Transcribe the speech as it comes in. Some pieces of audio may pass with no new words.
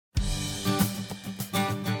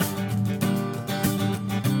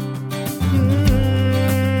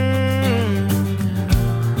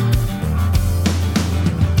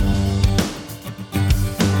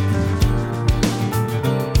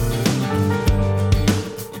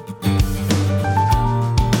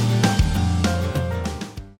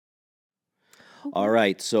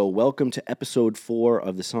right, so welcome to episode 4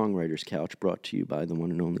 of the Songwriters Couch, brought to you by the one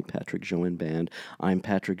and only Patrick Joanne Band. I'm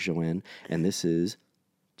Patrick Joanne, and this is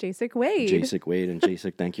Jaesic Wade. Jaesic Wade. And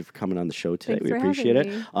Jaesic, thank you for coming on the show today. Thanks we for appreciate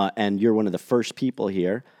having it. me. And you're one of the first people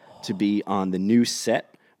here to be on the new set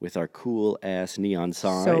with our cool-ass neon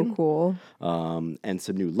sign. So cool. And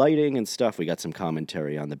some new lighting and stuff. We got some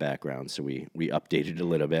commentary on the background, so we updated it a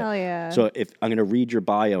little bit. Hell yeah. So if I'm going to read your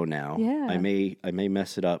bio now, Yeah. I may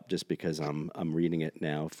mess it up just because I'm reading it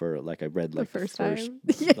now for like I read like the first time.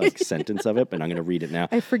 like sentence of it, but I'm going to read it now.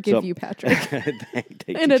 I forgive you, Patrick. Thank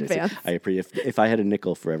In you, advance. Jason. I appreciate if I had a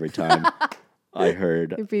nickel for every time I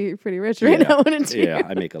heard. You'd be pretty rich right now, wouldn't you? Yeah,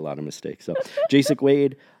 I make a lot of mistakes. So, Jaesic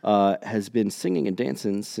Wade has been singing and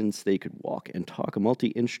dancing since they could walk and talk. A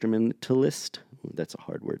multi-instrumentalist. Ooh, that's a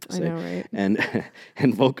hard word to say. I know, right?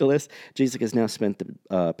 And vocalist. Jaesic has now spent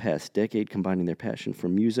the past decade combining their passion for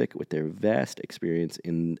music with their vast experience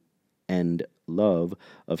in and love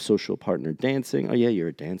of social partner dancing. Oh yeah, you're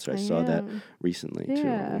a dancer. I saw that recently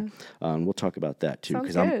too. We'll talk about that too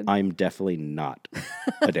because I'm definitely not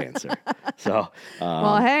a dancer. So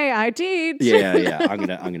well, hey, I teach. yeah. I'm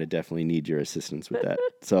gonna definitely need your assistance with that.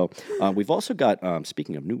 So we've also got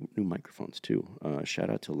speaking of new microphones too. Shout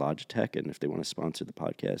out to Logitech, and if they want to sponsor the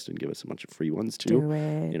podcast and give us a bunch of free ones too. Do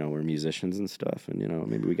it. You know, we're musicians and stuff, and you know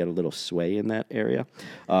maybe we got a little sway in that area.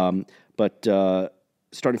 But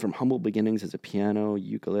starting from humble beginnings as a piano,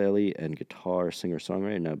 ukulele, and guitar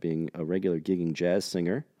singer-songwriter, now being a regular gigging jazz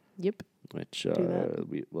singer. Yep. Which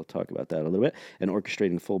we'll talk about that a little bit. And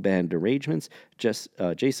orchestrating full band arrangements.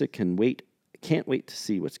 Jaesic can't wait to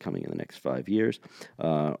see what's coming in the next 5 years.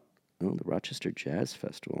 The Rochester Jazz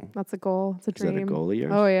Festival. That's a goal. It's a dream. Is that a goal of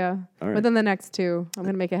yours? Oh, yeah. All right. Within the next 2, I'm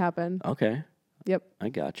going to make it happen. Okay. Yep. I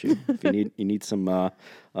got you. If you need some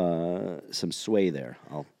sway there,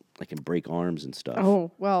 I can break arms and stuff.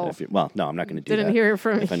 Oh, well. No, I'm not going to do that. Didn't hear it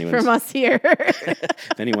from us here.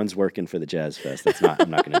 If anyone's working for the Jazz Fest,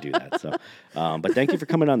 I'm not going to do that. So, but thank you for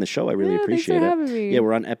coming on the show. I really appreciate thanks for it. having me. Yeah,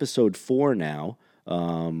 we're on episode 4 now,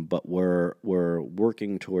 but we're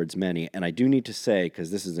working towards many. And I do need to say,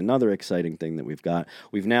 because this is another exciting thing that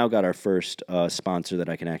we've now got our first sponsor that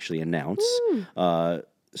I can actually announce.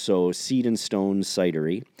 So Seed and Stone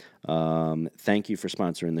Cidery. Thank you for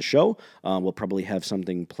sponsoring the show. We'll probably have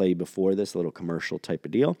something play before this, a little commercial type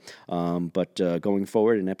of deal. But going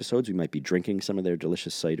forward in episodes, we might be drinking some of their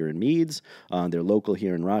delicious cider and meads. They're local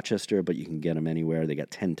here in Rochester, but you can get them anywhere. They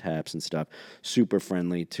got 10 taps and stuff. Super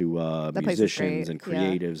friendly to musicians and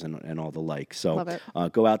creatives and all the like. So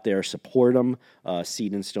go out there, support them.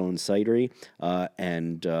 Seed and Stone Cidery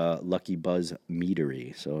and Lucky Buzz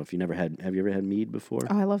Meadery. So if have you ever had mead before?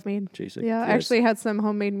 Oh, I love mead. Jaesic? Yeah, I actually had some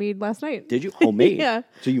homemade mead last night. Did you? Homemade? Yeah.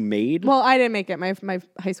 So you made? Well, I didn't make it. My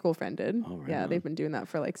high school friend did. Oh, right yeah, on. they've been doing that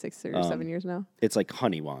for like 6 or 7 years now. It's like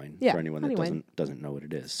honey wine for anyone that doesn't know what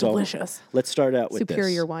it is. So delicious. Let's start out with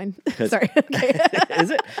superior wine. 'Cause- Sorry. Okay.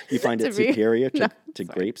 Is it? You find it superior to sorry.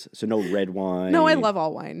 grapes? So no red wine? No, I love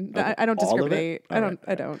all wine. Okay. I don't All of it? discriminate.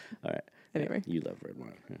 I don't. All right. Anyway. Yeah, you love red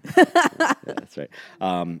wine. Yeah, that's right.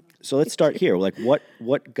 So let's start here. Like,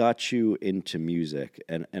 what got you into music?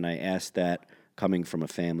 And I asked that coming from a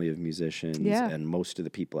family of musicians, and most of the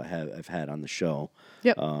people I've had on the show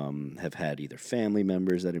have had either family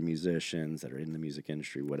members that are musicians, that are in the music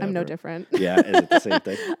industry, whatever. I'm no different. Yeah, is it the same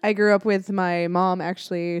thing? I grew up with my mom,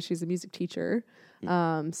 actually. She's a music teacher.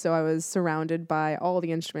 So I was surrounded by all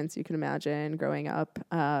the instruments you can imagine growing up.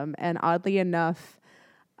 And oddly enough,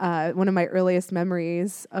 one of my earliest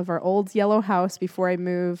memories of our old yellow house before I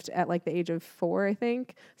moved at like the age of 4, I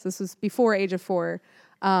think. So this was before age of 4.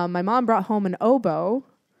 My mom brought home an oboe,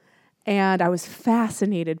 and I was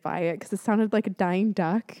fascinated by it because it sounded like a dying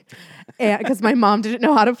duck, because my mom didn't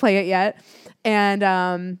know how to play it yet.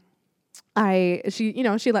 And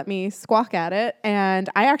she let me squawk at it, and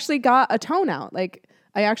I actually got a tone out. Like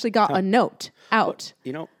I actually got a note out.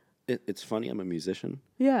 Well, it's funny. I'm a musician.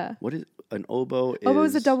 Yeah. What is an oboe? Oboe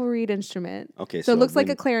is a double reed instrument. Okay, so it looks like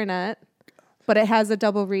a clarinet, but it has a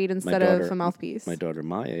double reed instead of a mouthpiece. My daughter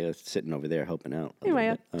Maya, sitting over there helping out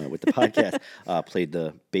with the podcast, played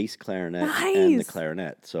the bass clarinet and the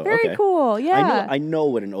clarinet. So very cool. Yeah, I know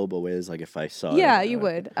what an oboe is. Like if I saw it. Yeah, you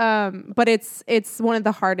would. But it's one of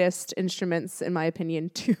the hardest instruments, in my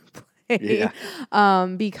opinion, to play.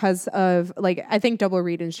 Because of I think double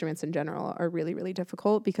reed instruments in general are really, really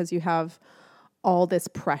difficult because you have all this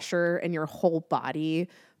pressure in your whole body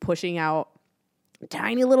pushing out a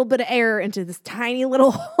tiny little bit of air into this tiny little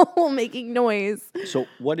hole making noise. So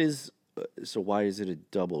why is it a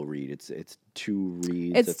double reed? It's 2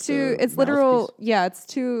 reeds. It's literal. Yeah, it's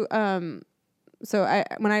 2. So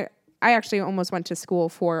when I actually almost went to school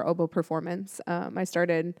for oboe performance. I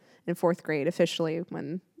started in 4th grade officially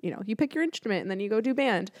when, you pick your instrument and then you go do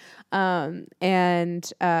band.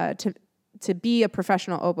 To be a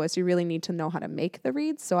professional oboist, you really need to know how to make the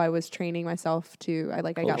reeds. So I was training myself I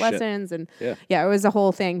got lessons and it was a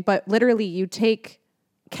whole thing. But literally you take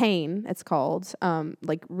cane, it's called,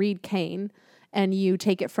 reed cane, and you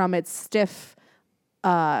take it from its stiff,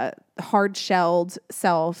 hard-shelled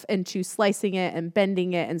self into slicing it and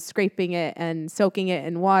bending it and scraping it and soaking it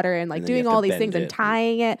in water and doing all these things and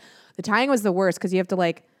tying it. The tying was the worst because you have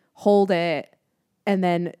to hold it and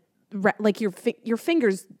then your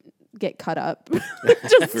fingers get cut up.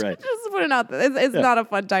 just putting out it's not a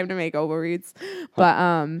fun time to make oboe reeds,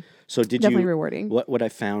 but so did definitely rewarding. What I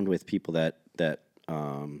found with people that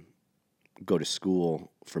go to school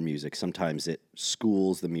for music, sometimes it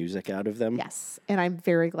schools the music out of them. Yes, and I'm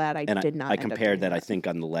very glad I did not. I compared that, I think,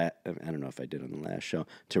 on the I don't know if I did on the last show,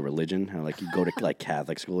 to religion. How you go to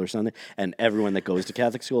Catholic school or something, and everyone that goes to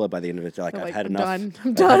Catholic school, by the end of it, they're like, I've had enough.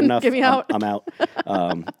 I'm done. Get me out. I'm out.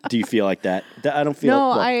 Do you feel like that? I don't feel.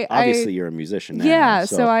 No, obviously you're a musician now. Yeah,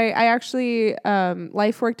 so I actually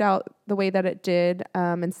life worked out the way that it did.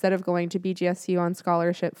 Instead of going to BGSU on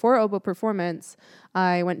scholarship for oboe performance,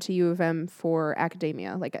 I went to U of M for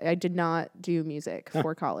academia. I did not do music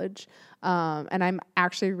for college. And I'm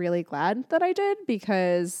actually really glad that I did,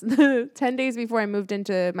 because 10 days before I moved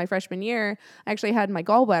into my freshman year, I actually had my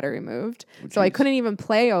gallbladder removed. So I couldn't even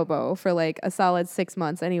play oboe for a solid 6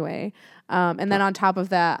 months anyway. And then on top of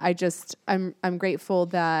that, I'm grateful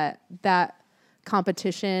that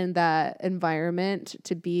competition, that environment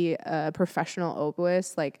to be a professional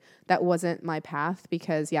oboist, that wasn't my path,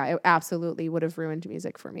 because it absolutely would have ruined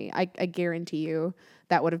music for me. I guarantee you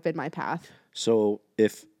that would have been my path. So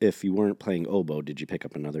if you weren't playing oboe, did you pick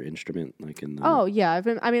up another instrument in the? Oh yeah,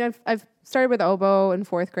 I've started with oboe in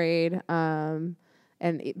 4th grade, and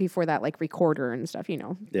before that recorder and stuff,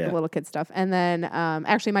 the little kid stuff. And then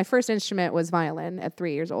actually my first instrument was violin at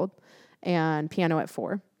 3 years old, and piano at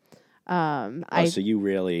 4. So you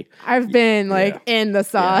really... I've been in the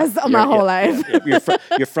sauce my whole life. Yeah.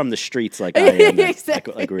 You're from the streets I am.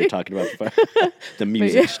 Exactly. Like we were talking about before. The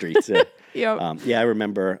music streets. Yeah. Yep. I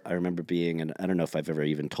remember being, and I don't know if I've ever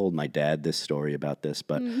even told my dad this story about this,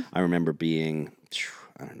 but I remember being,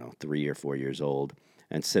 3 or 4 years old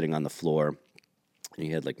and sitting on the floor, and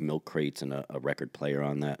he had milk crates and a record player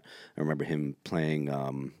on that. I remember him playing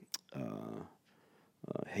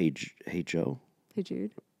Hey Joe. Hey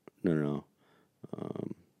Jude. No.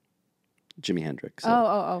 Jimi Hendrix.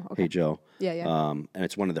 Okay. Hey Joe. Yeah. And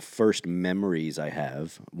it's one of the first memories I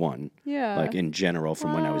have. In general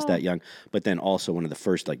from when I was that young, but then also one of the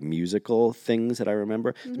first musical things that I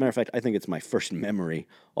remember. As a matter of fact, I think it's my first memory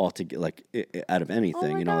altogether, out of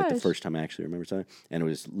anything. The first time I actually remember something, and it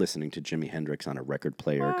was listening to Jimi Hendrix on a record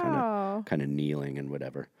player, kind of kneeling and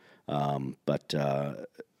whatever.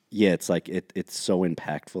 It's it's so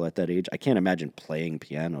impactful at that age. I can't imagine playing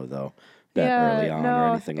piano though early on or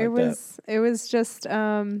anything like that. It was just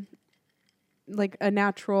a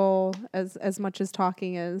natural, as much as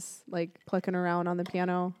talking as plucking around on the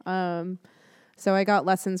piano. So I got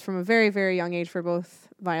lessons from a very, very young age for both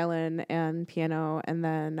violin and piano, and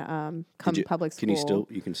then public school.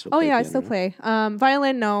 You can still Oh play yeah, piano, I still play.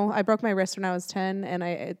 Violin, no. I broke my wrist when I was 10, and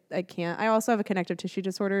I can't. I also have a connective tissue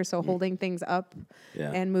disorder, so holding things up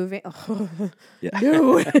and moving,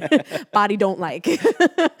 no, body don't like.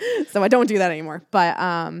 So I don't do that anymore. But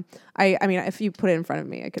if you put it in front of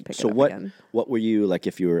me, I could pick it up again. What were you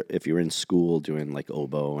if you were in school doing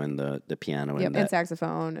oboe and the piano and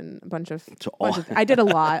saxophone and a bunch of I did a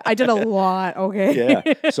lot. Okay. Yeah.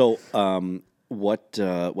 So,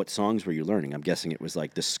 what songs were you learning? I'm guessing it was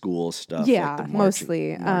the school stuff. Yeah, the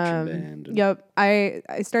mostly. Marching band. Yep. I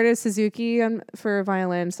started Suzuki for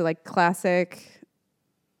violin, so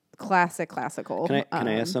classical. Can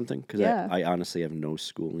I ask something? Because I honestly have no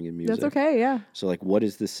schooling in music. That's okay. Yeah. So, what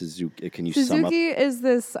is the Suzuki? Can you Suzuki sum up? is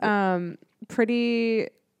this pretty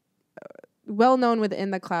well known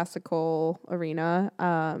within the classical arena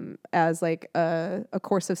as a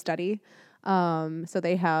course of study. So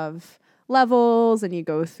they have levels, and you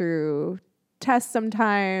go through tests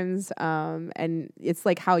sometimes, and it's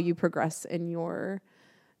how you progress in your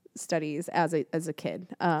studies as a kid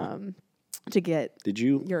to get did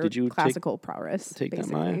you classical prowess. Take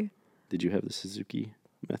basically. that, Maya? Did you have the Suzuki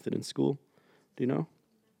method in school? Do you know?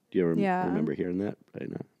 Do you remember hearing that?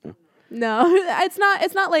 No, it's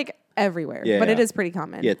not everywhere, but it is pretty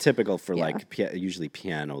common. Yeah, typical for usually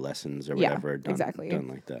piano lessons or whatever. Done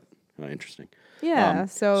like that. Oh, interesting. Yeah.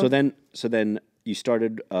 So then you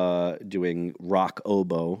started doing rock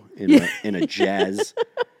oboe in a jazz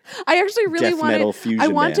I actually really death metal want fusion I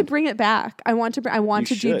want to band. bring it back. I want to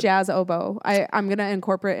do should. jazz oboe. I'm gonna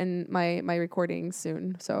incorporate in my recordings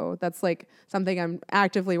soon. So that's like something I'm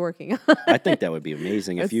actively working on. I think that would be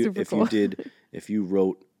amazing That's if super you cool. if you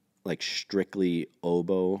wrote like strictly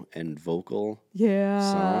oboe and vocal Yeah.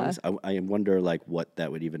 songs. I wonder like what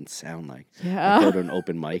that would even sound like. Yeah. Like go to an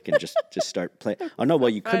open mic and just start playing. Oh no, well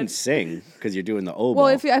you couldn't sing because you're doing the oboe. Well,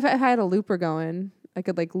 if I had a looper going, I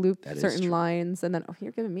could like loop That is certain true. lines, and then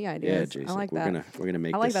you're giving me ideas. Yeah, Jaesic, I like we're that. gonna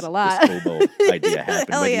make I like this, that a lot. this oboe idea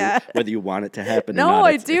happen. Hell yeah. Whether you want it to happen or No, not.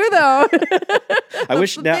 I do though. I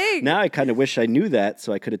wish the now. thing. Now I kind of wish I knew that,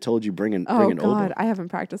 so I could have told you bring an Oh oboe. God, I haven't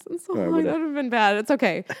practiced in so Or I long. would've- That would have been bad. It's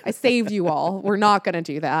okay. I saved you all. We're not gonna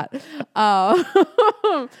do that.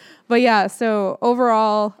 But yeah. So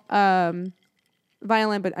overall,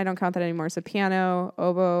 violin, but I don't count that anymore. So piano,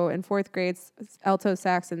 oboe in 4th grade, alto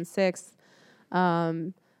sax in 6th,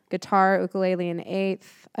 guitar, ukulele in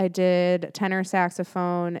 8th. I did tenor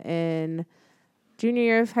saxophone in junior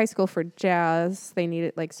year of high school for jazz. They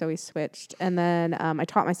needed so we switched, and then I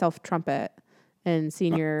taught myself trumpet in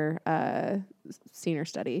senior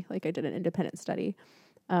study. Like I did an independent study,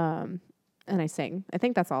 and I sing. I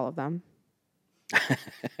think that's all of them.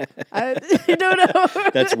 I don't know.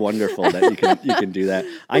 That's wonderful that you can do that.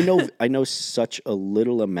 I know such a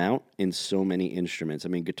little amount in so many instruments. I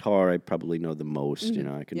mean, guitar I probably know the most. You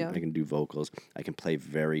know, I can do vocals. I can play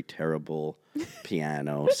very terrible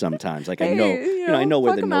piano sometimes. Like I know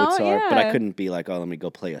where the notes are, but I couldn't be like, oh, let me go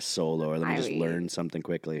play a solo or let me just learn something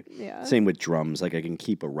quickly. Yeah. Same with drums. Like I can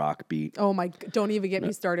keep a rock beat. Oh my! Don't even get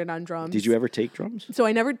me started on drums. Did you ever take drums? So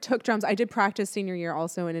I never took drums. I did practice senior year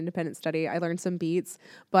also in independent study. I learned some beats,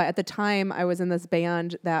 but at the time I was in this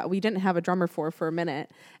band that we didn't have a drummer for a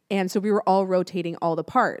minute. And so we were all rotating all the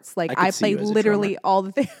parts. Like I played literally all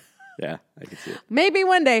the things. Yeah, I can see it. Maybe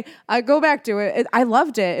one day I go back to it. I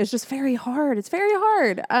loved it. It's just very hard. It's very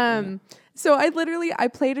hard. So I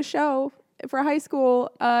played a show for high school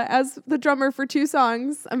as the drummer for 2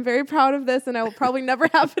 songs. I'm very proud of this, and I will probably never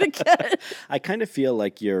have it again. I kind of feel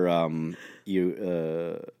like you're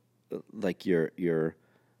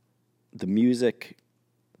the music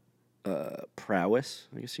prowess,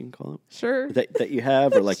 I guess you can call it. Sure. That you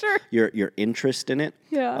have, or like Sure. your interest in it.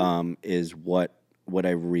 Yeah. Is what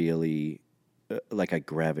I really like. I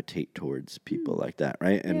gravitate towards people like that,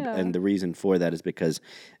 right? And the reason for that is because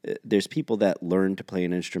there's people that learn to play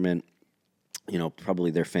an instrument. You know,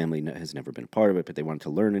 probably their family has never been a part of it, but they wanted to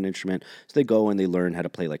learn an instrument, so they go and they learn how to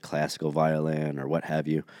play like classical violin or what have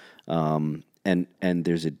you. And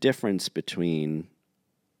there's a difference between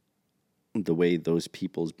the way those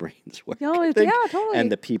people's brains work, Totally. and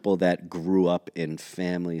the people that grew up in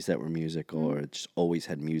families that were musical or just always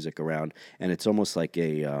had music around, and it's almost like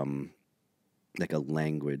a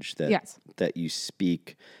language that you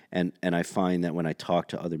speak, and I find that when I talk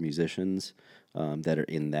to other musicians that are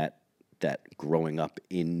in that growing up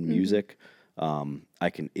in music, I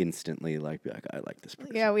can instantly be like, I like this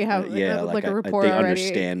person. Yeah, we have like a rapport they already.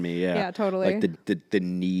 understand me. Yeah, Yeah, totally. Like the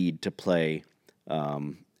need to play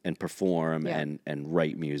and perform and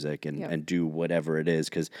write music and do whatever it is,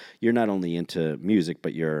 because you're not only into music,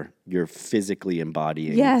 but you're physically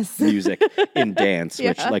embodying music in dance,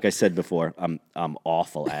 which, like I said before, I'm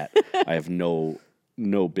awful at. I have no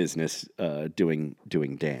business doing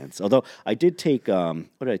dance. Although I did take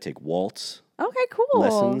what did I take? Waltz. Okay, cool.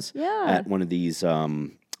 Lessons Yeah. at one of these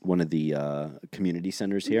one of the community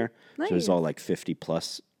centers here. Nice. So there's all like 50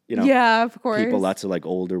 plus. You know, yeah, of course. people, lots of like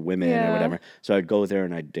older women or Yeah. whatever. So I'd go there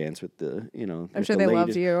and I'd dance with the, I'm with sure the they ladies.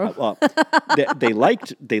 loved you. Well, they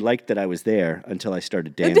liked that I was there until I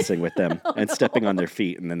started dancing with them and stepping on their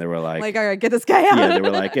feet, and then they were like, all right, get this guy out. yeah, they were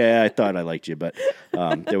like, yeah, I thought I liked you, but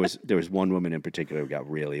there was one woman in particular who got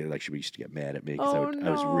really she used to get mad at me because I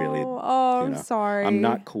was really. I'm sorry. I'm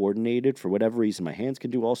not coordinated for whatever reason. My hands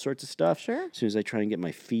can do all sorts of stuff. Sure. As soon as I try and get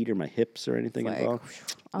my feet or my hips or anything It's like,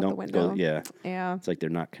 involved, out the window. yeah. Yeah. It's like they're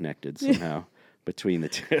not connected somehow between the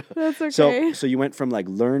two. That's okay. So you went from like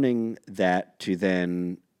learning that to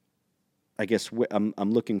then, I guess I'm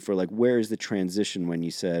looking for like, where is the transition when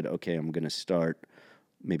you said, okay, I'm going to start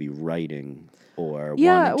maybe writing or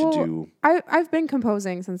wanting to do. I've been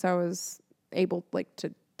composing since I was able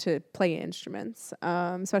to play instruments,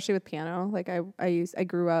 especially with piano. Like I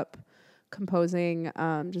grew up composing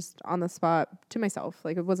just on the spot to myself.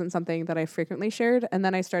 Like it wasn't something that I frequently shared. And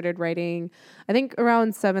then I started writing, I think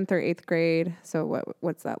around 7th or 8th grade. So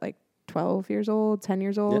what's that, like 12 years old, 10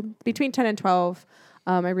 years old? Yep. Between 10 and 12,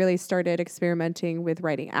 I really started experimenting with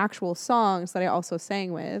writing actual songs that I also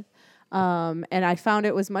sang with. And I found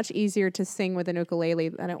it was much easier to sing with an ukulele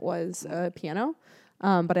than it was a piano.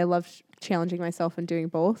 but I love challenging myself and doing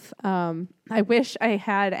both. I wish I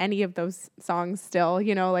had any of those songs still,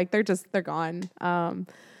 like they're gone.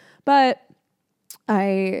 But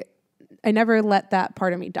I never let that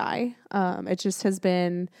part of me die. It just has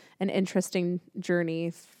been an interesting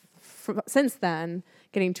journey since then,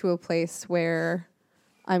 getting to a place where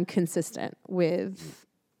I'm consistent with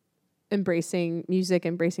embracing music,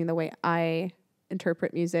 embracing the way I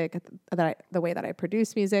interpret music, the way that I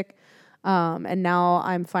produce music. And now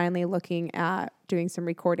I'm finally looking at doing some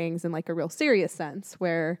recordings in like a real serious sense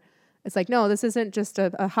where it's like, no, this isn't just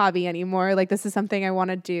a hobby anymore. Like, this is something I want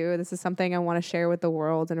to do. This is something I want to share with the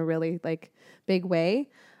world in a really like big way.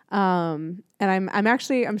 And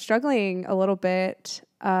I'm struggling a little bit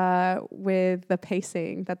with the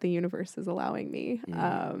pacing that the universe is allowing me.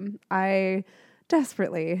 I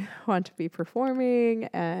desperately want to be performing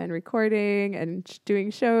and recording and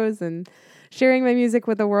doing shows and sharing my music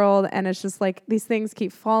with the world. And it's just like these things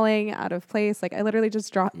keep falling out of place. Like, I literally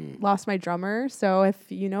just lost my drummer. So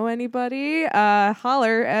if you know anybody,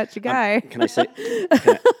 holler at your guy. Can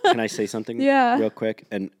I say something real quick?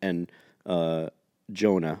 And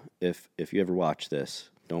Jonah, if you ever watch this,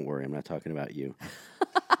 don't worry, I'm not talking about you.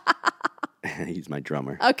 He's my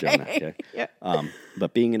drummer. Okay. Jonah, okay? Yeah.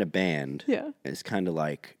 But being in a band is kind of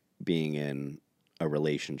like being in a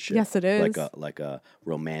relationship. Yes, it is. Like a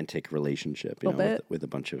romantic relationship, with a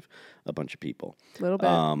bunch of people. A little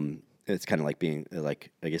bit. It's kind of like being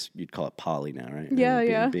like, I guess you'd call it poly now, right?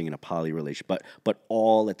 Yeah, being in a poly relationship, but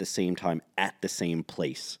all at the same time at the same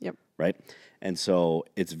place. Yep. Right? And so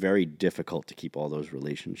it's very difficult to keep all those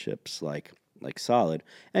relationships like solid.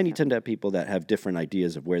 And you tend to have people that have different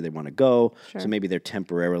ideas of where they want to go. Sure. So maybe they're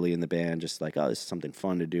temporarily in the band, just like, oh, this is something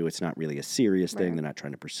fun to do. It's not really a serious thing. They're not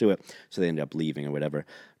trying to pursue it. So they end up leaving or whatever.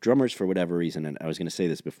 Drummers, for whatever reason, and I was going to say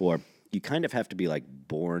this before, you kind of have to be like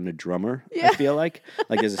born a drummer, I feel like.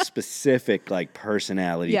 Like, there's a specific like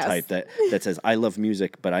personality type that says, I love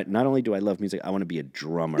music, but not only do I love music, I want to be a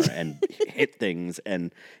drummer and hit things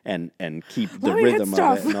and keep the rhythm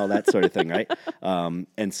of it and all that sort of thing, right?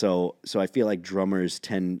 And so I feel like drummers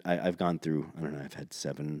I've gone through, I don't know, I've had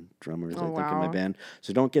 7 drummers, I think, in my band.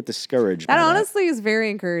 So don't get discouraged by that. Honestly is very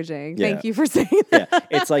encouraging. Yeah. Thank you for saying that.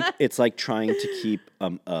 Yeah, it's like trying to keep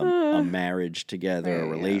a marriage together, a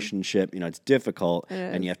relationship. It's difficult,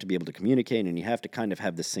 and you have to be able to communicate, and you have to kind of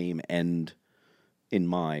have the same end in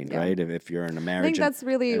mind, right? If you're in a marriage, I think that's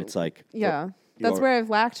really, it's like, that's where I've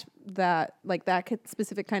lacked that, like that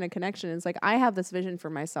specific kind of connection. Is like, I have this vision for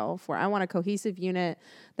myself where I want a cohesive unit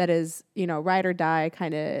that is, ride or die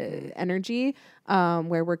kind of energy,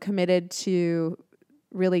 where we're committed to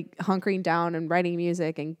really hunkering down and writing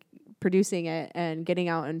music and producing it and getting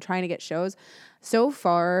out and trying to get shows. So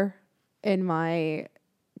far in my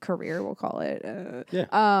career, we'll call it. Career.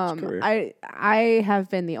 I have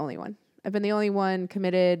been the only one. I've been the only one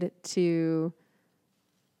committed to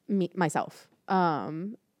myself.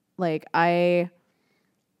 Like, I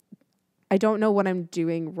don't know what I'm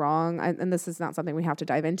doing wrong. And this is not something we have to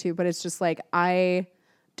dive into, but it's just like, I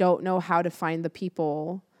don't know how to find the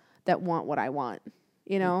people that want what I want,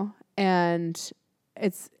 and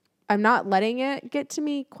I'm not letting it get to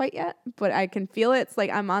me quite yet, but I can feel it. It's like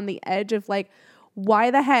I'm on the edge of like,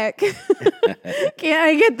 why the heck can't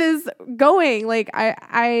I get this going? Like,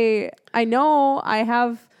 I know I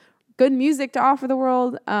have good music to offer the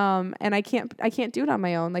world, and I can't do it on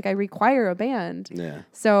my own. Like, I require a band. Yeah.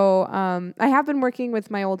 So I have been working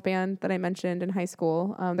with my old band that I mentioned in high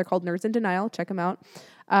school. They're called Nerds in Denial. Check them out.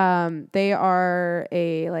 They are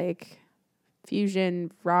a like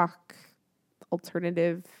fusion rock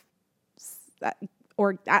alternative.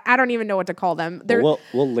 Or I don't even know what to call them. We'll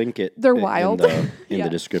link it. They're wild in the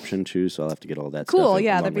description too. So I'll have to get all that. Cool. Stuff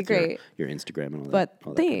Yeah, that'd be great. Your Instagram and all that. But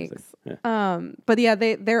all thanks. That kind of thing. But yeah,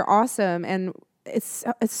 they're awesome, and it's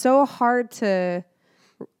so hard to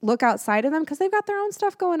look outside of them because they've got their own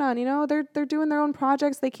stuff going on. They're doing their own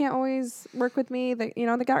projects. They can't always work with me. They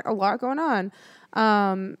got a lot going on,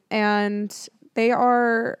 and they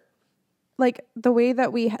are like the way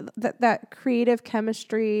that we that creative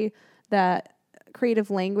chemistry, that creative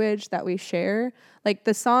language that we share. Like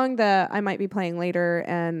the song that I might be playing later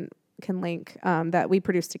and can link, that we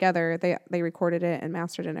produced together. They recorded it and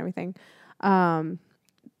mastered it and everything. I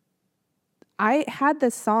had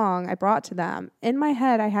this song I brought to them. In my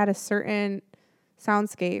head, I had a certain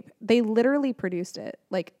soundscape. They literally produced it,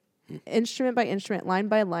 like instrument by instrument, line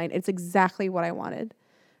by line. It's exactly what I wanted.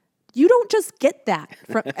 You don't just get that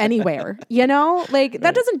from anywhere, Like,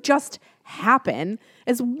 that doesn't just happen.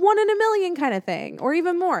 It's 1 in a million kind of thing, or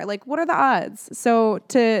even more. Like, what are the odds? So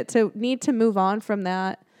to need to move on from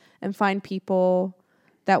that and find people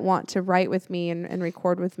that want to write with me and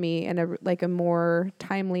record with me in a more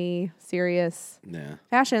timely, serious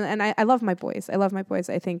fashion. And I love my boys.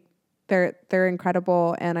 I think they're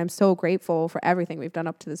incredible, and I'm so grateful for everything we've done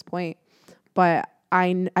up to this point. But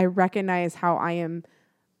I recognize how I am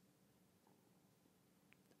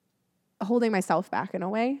holding myself back in a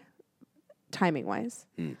way, timing wise.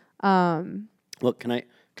 Well, can I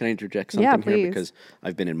interject something here, please. because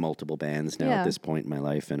I've been in multiple bands now at this point in my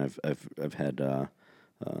life, and I've had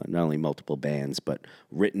not only multiple bands but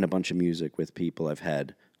written a bunch of music with people. I've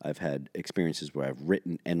had experiences where I've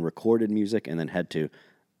written and recorded music and then had to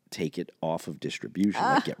take it off of distribution,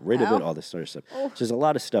 like get rid of it, all this sort of stuff. So there's a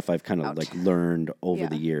lot of stuff I've kind of like learned over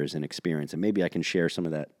the years and experience, and maybe I can share some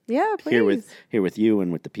of that here with you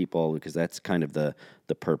and with the people, because that's kind of the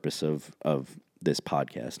purpose of this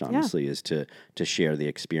podcast, honestly, is to share the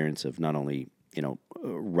experience of not only,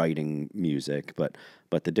 writing music, but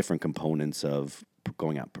the different components of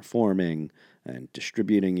going out performing and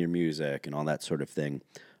distributing your music and all that sort of thing.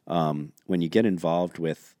 When you get involved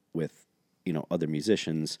with other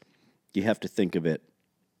musicians, you have to think of it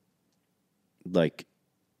like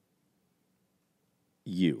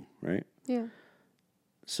you, right? Yeah.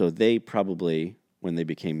 So they probably, when they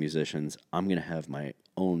became musicians, I'm going to have my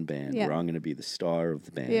own band where I'm going to be the star of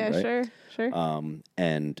the band. Yeah, right? Sure.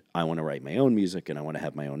 And I want to write my own music, and I want to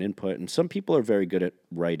have my own input. And some people are very good at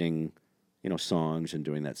writing, songs and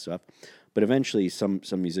doing that stuff. But eventually some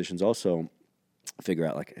musicians also figure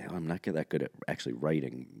out, like, I'm not that good at actually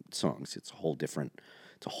writing songs. It's a whole different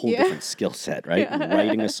skill set, right?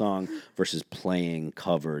 Writing a song versus playing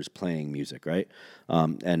covers, playing music, right?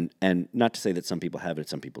 And not to say that some people have it,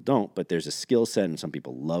 some people don't, but there's a skill set, and some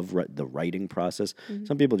people love the writing process. Mm-hmm.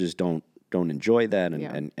 Some people just don't enjoy that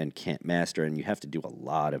and can't master, and you have to do a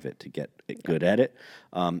lot of it to get good at it.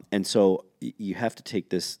 And so you have to take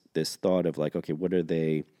this thought of, like, okay, what are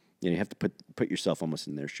they? You have to put yourself almost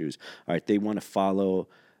in their shoes. All right, they want to follow.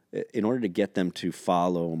 In order to get them to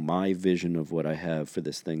follow my vision of what I have for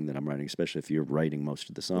this thing that I'm writing, especially if you're writing most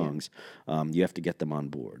of the songs, you have to get them on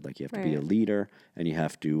board. Like, you have to be a leader, and you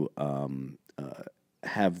have to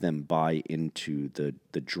have them buy into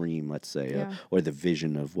the dream, let's say, or the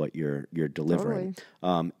vision of what you're delivering.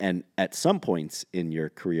 Totally. And at some points in your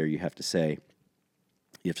career, you have to say,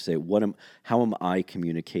 how am I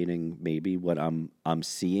communicating maybe what I'm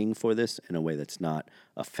seeing for this in a way that's not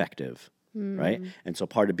effective, right? And so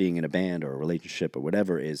part of being in a band or a relationship or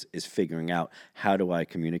whatever is figuring out, how do I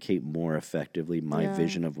communicate more effectively my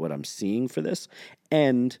vision of what I'm seeing for this,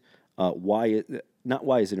 and why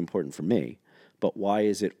is it important for me, but why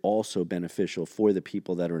is it also beneficial for the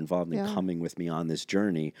people that are involved in coming with me on this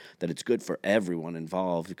journey, that it's good for everyone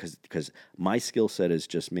involved, because my skill set is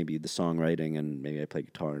just maybe the songwriting, and maybe I play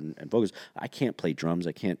guitar and vocals. I can't play drums.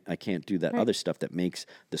 I can't do that other stuff that makes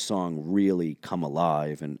the song really come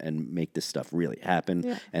alive and make this stuff really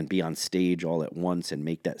happen and be on stage all at once and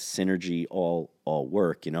make that synergy all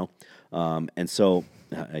work, and so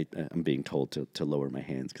I'm being told to lower my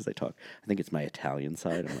hands because I talk. I think it's my Italian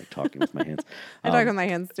side. I'm like talking with my hands. I talk with my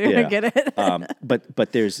hands too. I get it.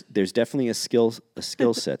 But there's definitely a skill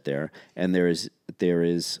set there, and there is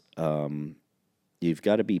you've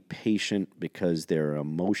got to be patient, because there are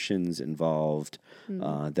emotions involved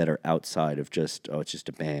that are outside of just, it's just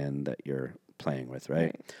a band that you're playing with,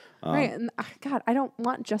 right? Right, and God, I don't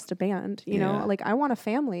want just a band. You know, like, I want a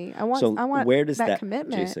family. I want where does that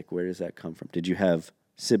commitment. Jaesic, where does that come from? Did you have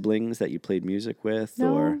siblings that you played music with,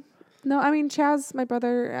 or? No, I mean, Chaz, my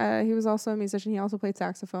brother, he was also a musician. He also played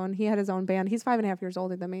saxophone. He had his own band. He's 5.5 years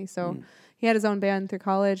older than me, so he had his own band through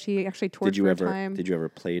college. He actually toured for a time. Did you ever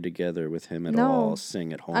play together with him at all?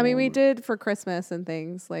 Sing at home? I mean, we did for Christmas and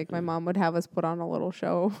things. Like, my mom would have us put on a little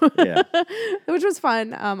show, which was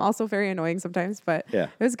fun. Also very annoying sometimes, but it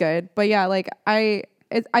was good. But yeah, like, I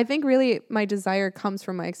think really my desire comes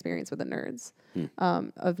from my experience with the Nerds,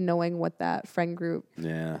 of knowing what that friend group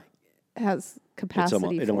has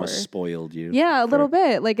capacity for. It almost spoiled you. Yeah, a little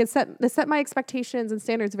bit. Like, it set my expectations and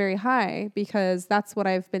standards very high, because that's what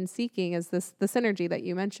I've been seeking, is the synergy that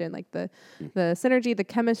you mentioned, like the synergy, the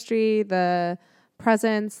chemistry, the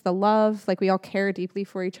presence, the love. Like, we all care deeply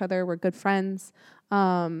for each other. We're good friends.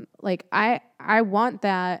 Like, I want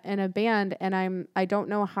that in a band, and I don't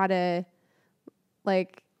know how to,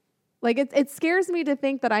 like it scares me to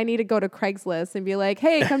think that I need to go to Craigslist and be like,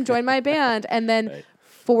 hey, come join my band, and then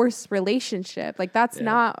force relationship. Like, that's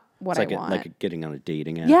not what I want. Like getting on a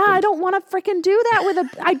dating app. Yeah, I don't want to freaking do that with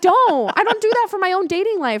I don't do that for my own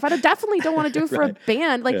dating life. I definitely don't want to do it for a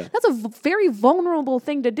band. Like, that's a very vulnerable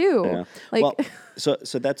thing to do. Yeah. Like, well,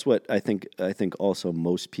 so that's what I think also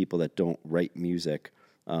most people that don't write music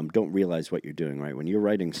don't realize what you're doing, right? When you're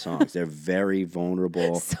writing songs, they're very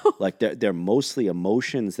vulnerable. Like they're mostly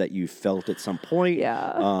emotions that you felt at some point.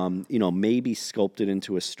 Yeah. Maybe sculpted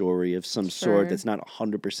into a story of some sort that's not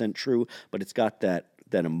 100% true, but it's got that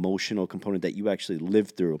emotional component that you actually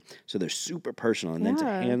lived through. So they're super personal. And then to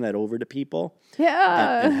hand that over to people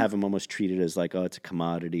and have them almost treat it as like, oh, it's a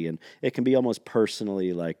commodity. And it can be almost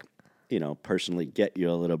personally like, personally get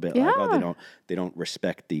you a little bit like, oh, they don't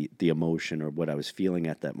respect the emotion or what I was feeling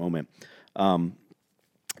at that moment.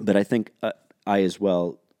 But I think I as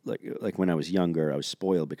well, like when I was younger, I was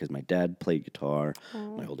spoiled because my dad played guitar,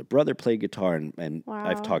 my older brother played guitar, and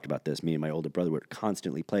I've talked about this. Me and my older brother would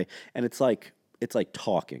constantly play, and it's like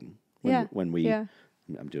talking when we.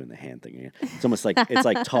 I'm doing the hand thing again. It's almost like it's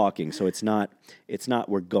like talking. So it's not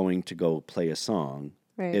we're going to go play a song.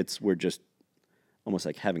 Right. We're just almost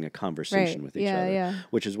like having a conversation with each other,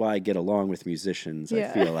 which is why I get along with musicians. I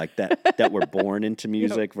feel like that were born into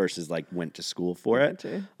music versus like went to school for it,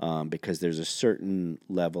 because there's a certain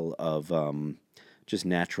level of just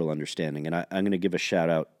natural understanding. And I'm going to give a shout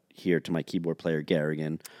out here to my keyboard player,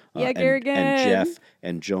 Garrigan, Garrigan. And Jeff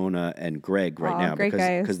and Jonah and Greg right now,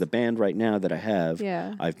 because the band right now that I have,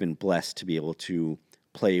 I've been blessed to be able to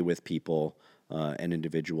play with people and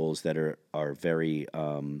individuals that are very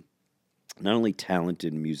not only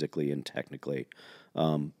talented musically and technically,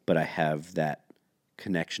 but I have that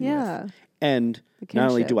connection with. And not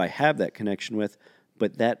only do I have that connection with,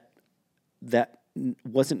 but that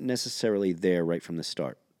wasn't necessarily there right from the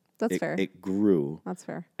start. That's fair. It grew. That's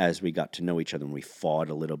fair. As we got to know each other and we fought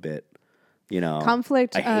a little bit.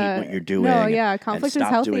 Conflict. I hate what you're doing. No, yeah, conflict and is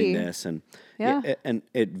healthy. Stop doing this, and and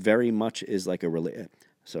it very much is like a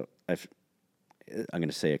So I'm going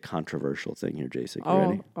to say a controversial thing here, Jaesic. You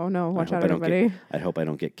ready? Oh no! Watch out, everybody. I hope I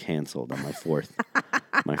don't get canceled on my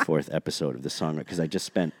fourth episode of the song, because I just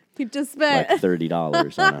spent. You just spent like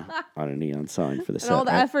 $30 on a neon sign for the set. All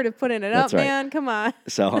the effort of putting it up, man. Come on.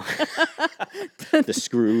 So the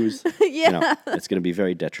screws. It's going to be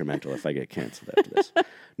very detrimental if I get canceled after this.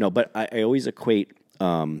 No, but I always equate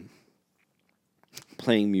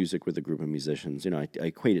playing music with a group of musicians. I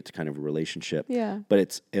equate it to kind of a relationship. Yeah. But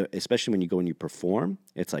it's especially when you go and you perform,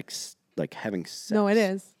 it's like having sex. No, it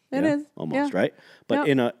is. It is almost right. But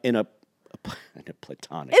in a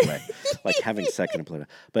platonic way, like having sex in a platonic.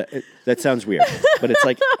 But that sounds weird. But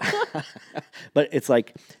it's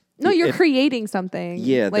like, no, you're creating something.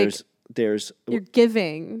 Yeah, like, there's you're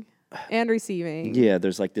giving and receiving. Yeah,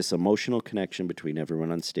 there's like this emotional connection between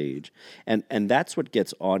everyone on stage, and that's what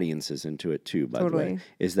gets audiences into it too. By the way,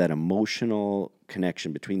 is that emotional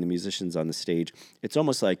connection between the musicians on the stage. It's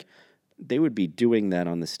almost like they would be doing that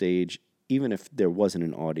on the stage even if there wasn't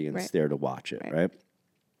an audience there to watch it. Right.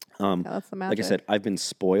 That's the magic. Like I said, I've been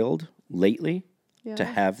spoiled lately to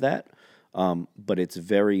have that, but it's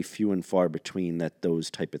very few and far between that those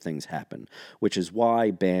type of things happen, which is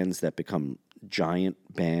why bands that become giant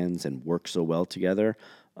bands and work so well together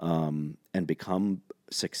and become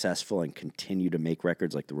successful and continue to make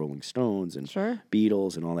records like the Rolling Stones and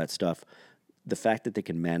Beatles and all that stuff, the fact that they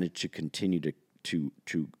can manage to continue to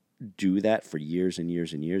do that for years and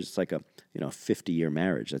years and years, it's like a 50-year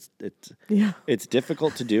marriage. It's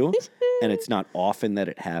difficult to do, and it's not often that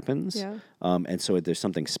it happens. Yeah. And so there's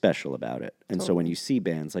something special about it. And so when you see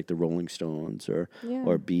bands like the Rolling Stones or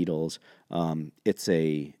Beatles,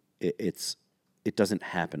 it doesn't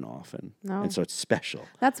happen often. No. And so it's special.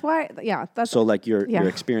 That's why, that's so like your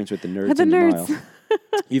experience with the Nerds in Denial.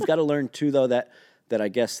 You've got to learn too, though, that I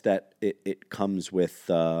guess that it comes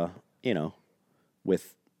with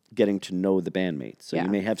with getting to know the bandmates. So you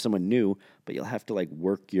may have someone new, but you'll have to like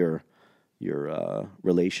work your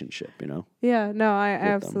relationship, Yeah, no, I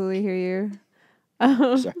absolutely hear you.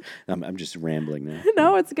 Sorry, I'm just rambling now.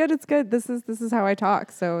 No, it's good. It's good. This is how I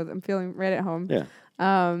talk, so I'm feeling right at home. Yeah.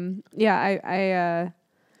 I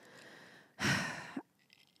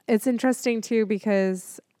it's interesting too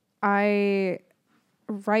because I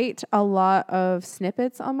write a lot of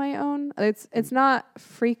snippets on my own. It's not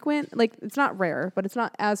frequent, like it's not rare, but it's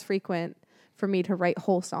not as frequent for me to write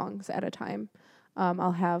whole songs at a time.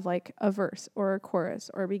 I'll have like a verse or a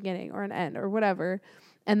chorus or a beginning or an end or whatever.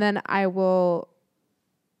 And then I will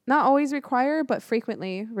not always require, but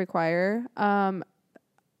frequently require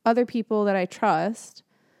other people that I trust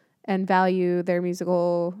and value their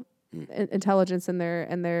musical intelligence and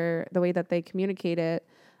the way that they communicate it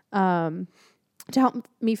to help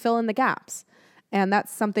me fill in the gaps. And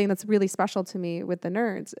that's something that's really special to me with the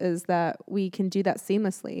Nerds is that we can do that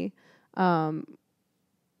seamlessly.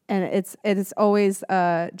 and it's always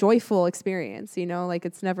a joyful experience, you know, like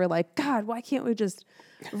it's never like, God, why can't we just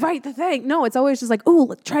write the thing? No, it's always just like, oh,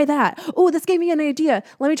 let's try that. Oh, this gave me an idea.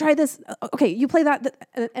 Let me try this. Okay, you play that.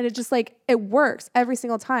 And it just like, it works every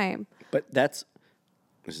single time. But this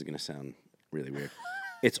is going to sound really weird.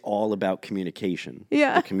 It's all about communication.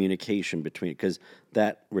 Yeah. The communication between, because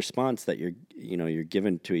that response that you're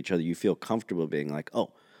given to each other, you feel comfortable being like,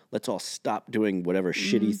 oh, let's all stop doing whatever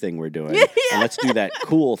shitty thing we're doing, and let's do that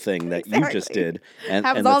cool thing that you just did. And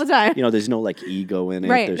happens all the time. You know, there's no like ego in it.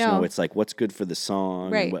 Right, There's no. it's like what's good for the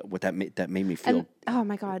song. Right. And what that made me feel. And, oh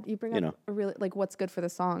my God, you bring up a really like what's good for the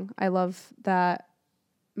song. I love that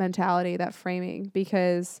mentality, that framing,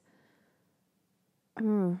 because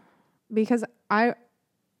I'm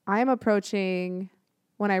approaching,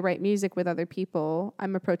 when I write music with other people,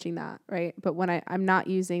 I'm approaching that, right? But when I'm not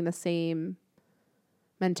using the same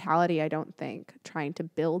mentality, I don't think, trying to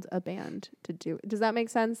build a band to do it. Does that make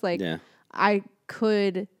sense? Like, I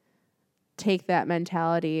could take that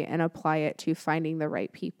mentality and apply it to finding the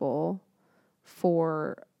right people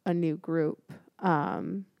for a new group.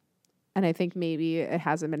 And I think maybe it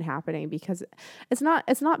hasn't been happening because it's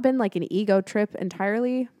not been like an ego trip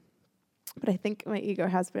entirely, but I think my ego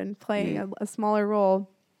has been playing a smaller role.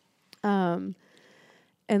 And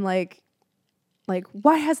like,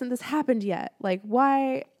 why hasn't this happened yet? Like,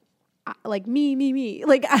 why, like me,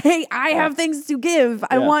 like I have things to give.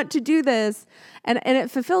 I want to do this. And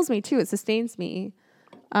it fulfills me too. It sustains me.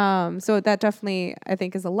 So that definitely I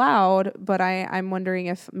think is allowed, but I'm wondering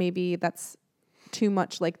if maybe that's too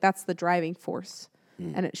much. Like that's the driving force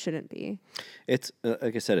and it shouldn't be. It's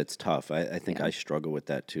like I said, it's tough. I think I struggle with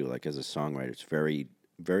that too. Like as a songwriter, it's very,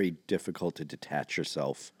 very difficult to detach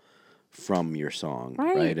yourself from your song,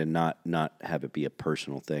 right? And not have it be a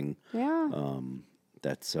personal thing. Yeah.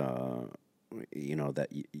 That's you know, that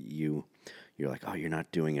you're like, oh, you're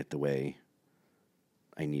not doing it the way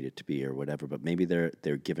I need it to be or whatever. But maybe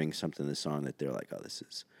they're giving something to the song that they're like, oh, this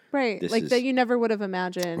is right, like that you never would have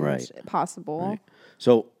imagined possible. Right.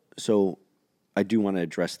 So I do want to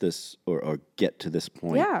address this or get to this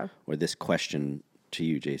point or this question to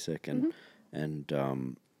you, Jaesic,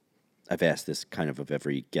 and I've asked this kind of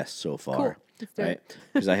every guest so far, right?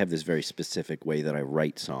 Because I have this very specific way that I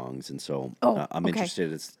write songs, and so I'm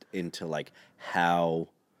interested into like how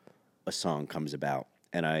a song comes about.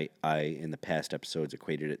 And I in the past episodes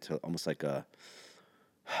equated it to almost like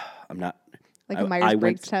like a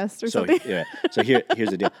Myers-Briggs test or something. Yeah. So here's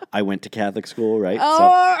the deal. I went to Catholic school, right?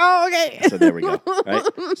 Okay. So there we go, right?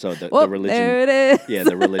 So the religion, there it is. Yeah,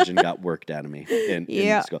 the religion got worked out of me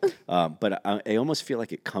in school. But I almost feel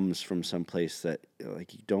like it comes from some place that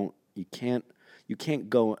like you can't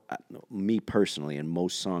go. Me personally, and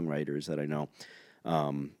most songwriters that I know,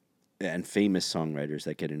 and famous songwriters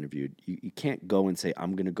that get interviewed, you can't go and say,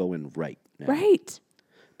 I'm going to go and write now. Right.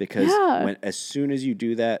 Because as soon as you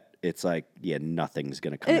do that, it's like, nothing's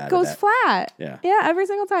going to come out of that. It goes flat. Yeah. Yeah, every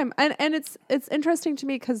single time. And it's interesting to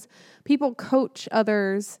me because people coach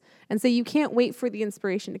others and say you can't wait for the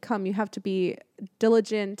inspiration to come. You have to be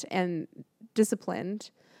diligent and disciplined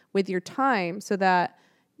with your time so that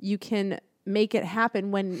you can make it happen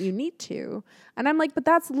when you need to. And I'm like, but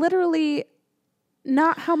that's literally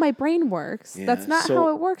not how my brain works. Yeah, that's not how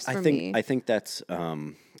it works for me. I think that's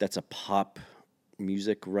a pop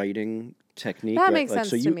music writing technique. That makes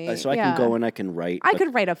sense to me. So I can go and I can write. I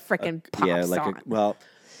could write a freaking pop song.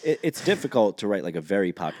 It's difficult to write like a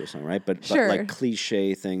very popular song, right? But like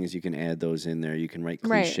cliche things, you can add those in there. You can write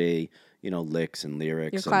cliche, licks and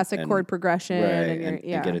lyrics. Your classic chord progression, and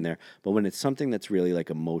get in there. But when it's something that's really like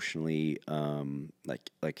emotionally,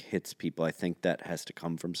 like hits people, I think that has to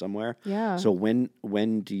come from somewhere. Yeah. So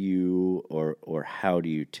when do you or how do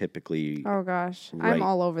you typically? Oh gosh, I'm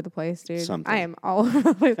all over the place, dude. Something. I am all over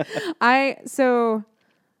the place.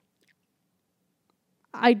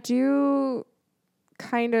 I do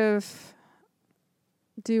kind of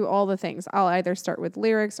do all the things. I'll either start with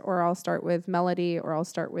lyrics or I'll start with melody or I'll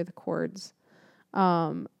start with chords.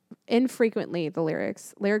 Infrequently the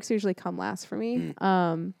lyrics. Lyrics usually come last for me.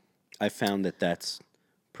 I found that that's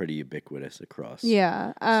pretty ubiquitous across.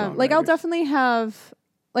 Yeah. Like I'll definitely have,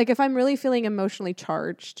 like if I'm really feeling emotionally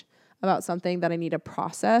charged about something that I need to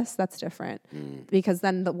process, that's different because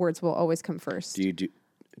then the words will always come first. Do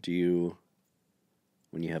you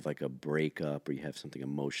when you have like a breakup or you have something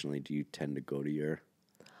emotionally, do you tend to go to your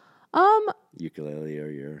ukulele or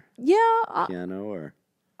your piano or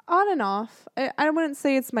on and off? I wouldn't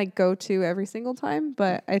say it's my go-to every single time,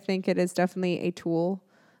 but I think it is definitely a tool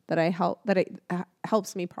that it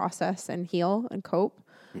helps me process and heal and cope.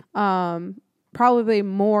 Probably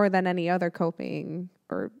more than any other coping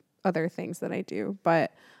or other things that I do.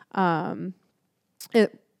 But for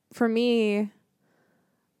me,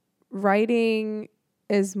 writing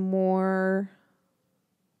is more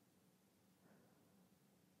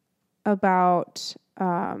about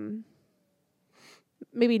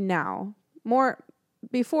maybe now more.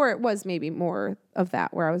 Before it was maybe more of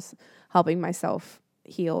that where I was helping myself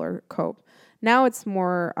heal or cope. Now it's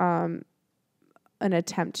more an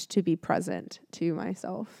attempt to be present to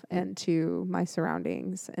myself and to my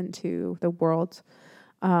surroundings and to the world.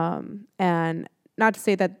 And not to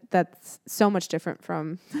say that that's so much different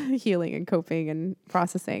from healing and coping and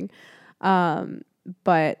processing.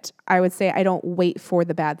 But I would say I don't wait for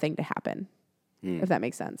the bad thing to happen, if that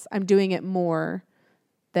makes sense. I'm doing it more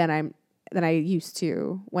than I used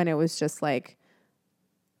to when it was just like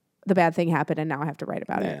the bad thing happened and now I have to write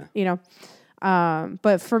about it, you know?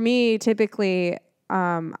 But for me, typically,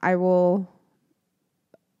 a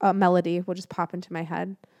melody will just pop into my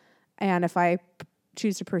head. And if I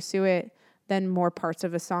choose to pursue it, then more parts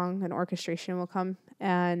of a song and orchestration will come.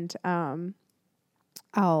 And,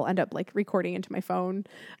 I'll end up like recording into my phone,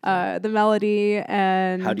 the melody.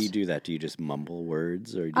 And how do you do that? Do you just mumble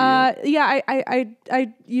words or do you I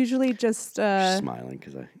usually just smiling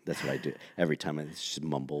because that's what I do every time. I just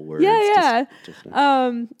mumble words.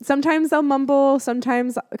 Sometimes I'll mumble.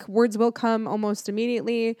 Sometimes words will come almost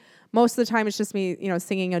immediately. Most of the time, it's just me,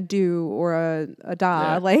 singing a do or a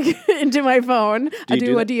da, like into my phone. A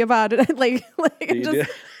do a dee about it, like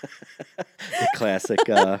just the classic.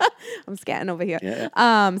 I'm scatting over here. Yeah.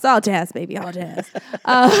 So I'll jazz, baby, I'll jazz.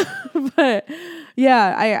 But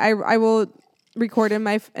yeah, I will record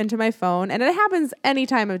into my phone, and it happens any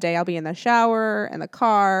time of day. I'll be in the shower, in the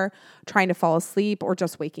car, trying to fall asleep, or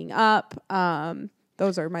just waking up.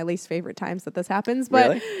 Those are my least favorite times that this happens. But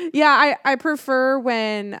really? Yeah, I prefer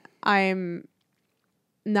when I'm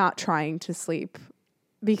not trying to sleep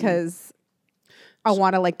because I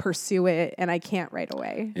want to like pursue it and I can't right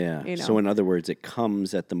away. Yeah. So in other words, it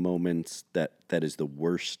comes at the moments that is the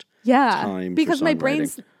worst time because for my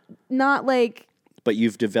brain's not like. But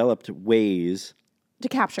you've developed ways to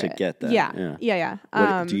capture it. Get that. Yeah.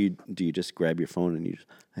 What, do you just grab your phone and you just...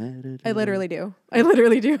 I literally do. Yeah,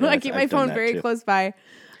 I keep my phone very close by.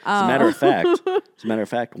 As a matter of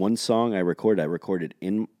fact, one song I recorded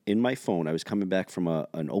in my phone. I was coming back from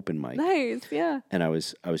an open mic. Nice, yeah. And I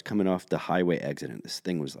was coming off the highway exit, and this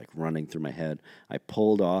thing was like running through my head. I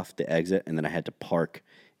pulled off the exit, and then I had to park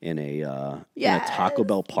in a Taco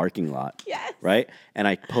Bell parking lot. Yes. Right? And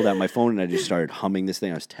I pulled out my phone, and I just started humming this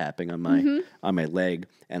thing. I was tapping on my leg,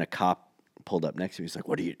 and a cop pulled up next to me. He's like,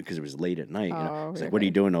 "What are you?" Because it was late at night. He's like, "What are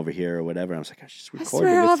you doing over here?" or whatever. And I was like, "I was just recording."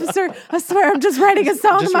 I swear, officer. I swear, I'm just writing a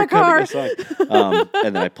song in my car. And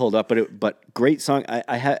then I pulled up, but great song.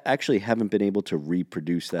 I actually haven't been able to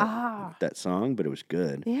reproduce that song, but it was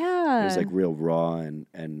good. Yeah, it was like real raw and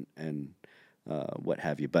what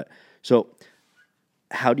have you. But so,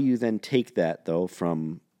 how do you then take that though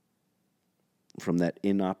from that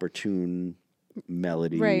inopportune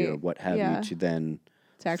melody or what have you to then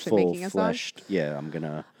to actually making a song? Yeah, I'm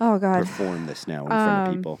gonna perform this now in front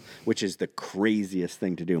of people, which is the craziest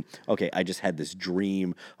thing to do. Okay, I just had this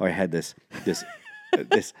dream, or I had this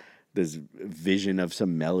vision of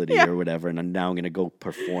some melody or whatever, and now I'm gonna go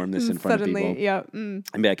perform this in front of people. Yeah, and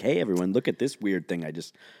be like, "Hey, everyone, look at this weird thing I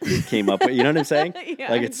just came up with." You know what I'm saying?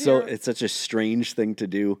 Like it's such a strange thing to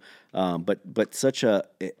do, but such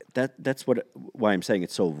that's why I'm saying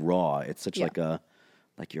it's so raw. It's such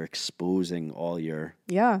like you're exposing all your...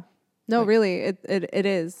 Yeah. No, really, it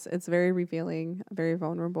is. It's very revealing, very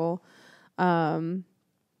vulnerable. I've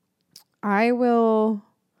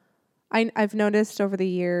noticed over the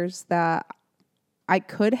years that I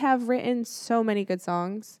could have written so many good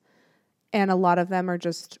songs, and a lot of them are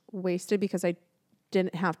just wasted because I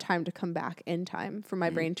didn't have time to come back in time for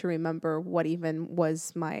my brain to remember what even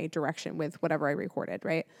was my direction with whatever I recorded,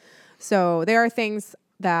 right? So there are things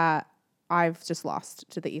that I've just lost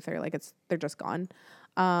to the ether. Like they're just gone.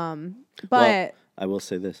 But I will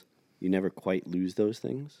say this: you never quite lose those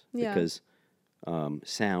things because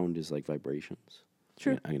sound is like vibrations.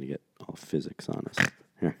 True. I'm gonna get all physics on us.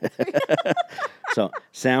 So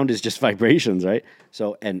sound is just vibrations, right?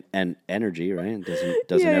 So and energy, right? It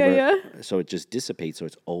doesn't ever. So it just dissipates. So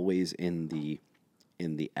it's always in the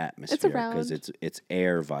atmosphere because it's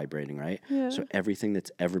air vibrating, right? Yeah. So everything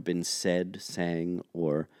that's ever been said, sang,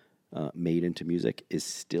 or made into music is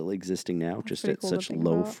still existing now, just at such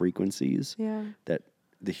low frequencies that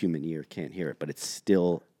the human ear can't hear it, but it's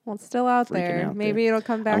still out there. Maybe it'll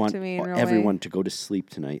come back to me in real everyone way. to go to sleep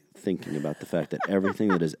tonight thinking about the fact that everything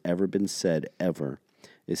that has ever been said ever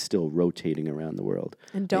is still rotating around the world.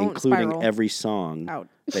 And don't including spiral every song out.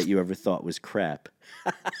 that you ever thought was crap.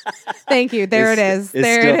 Thank you. There it is.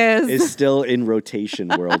 There it is. Is still in rotation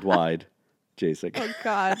worldwide. Jaesic. Oh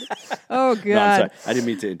God. Oh God. No, I'm sorry. I didn't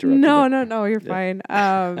mean to interrupt. No. You're fine.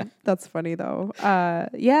 That's funny though.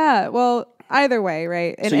 Yeah. Well, either way,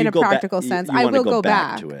 right? In a practical sense, I will go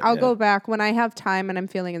back to it. I'll go back when I have time and I'm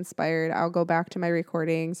feeling inspired. I'll go back to my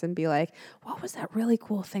recordings and be like, "What was that really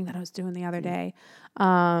cool thing that I was doing the other day?"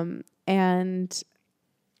 And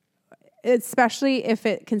especially if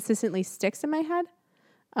it consistently sticks in my head.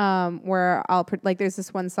 Where I'll like, there's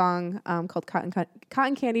this one song called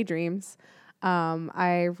Cotton Candy Dreams.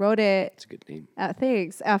 I wrote it. It's a good name.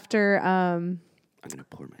 Thanks. After I'm gonna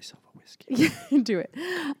pour myself a whiskey. Do it.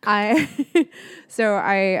 I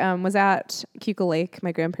was at Keuka Lake.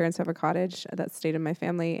 My grandparents have a cottage that stayed in my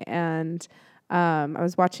family, and I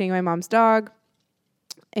was watching my mom's dog.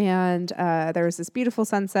 And there was this beautiful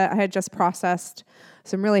sunset. I had just processed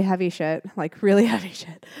some really heavy shit,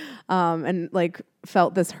 and like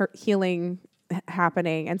felt this healing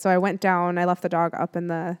happening. And so I went down. I left the dog up in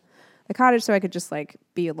the cottage so I could just like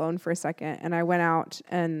be alone for a second. And I went out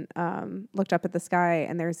and looked up at the sky,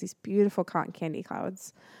 and there's these beautiful cotton candy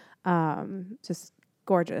clouds, just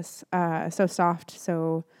gorgeous, so soft,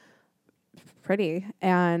 so pretty,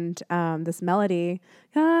 and this melody,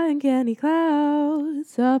 cotton candy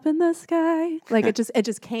clouds up in the sky, like it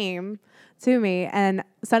just came to me, and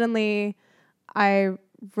suddenly I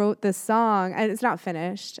wrote this song, and it's not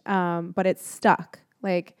finished, but it's stuck.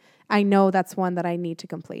 Like I know that's one that I need to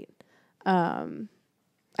complete.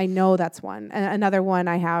 I know that's one. And another one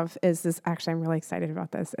I have is this. Actually, I'm really excited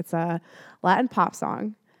about this. It's a Latin pop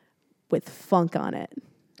song with funk on it.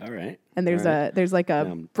 All right. And there's like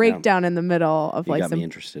a breakdown in the middle of like got me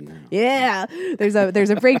interested now. Yeah. There's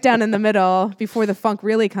a breakdown in the middle before the funk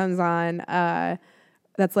really comes on.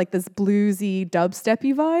 That's like this bluesy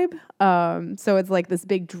dubsteppy vibe. So it's like this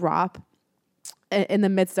big drop in the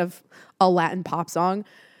midst of a Latin pop song.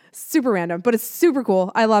 Super random, but it's super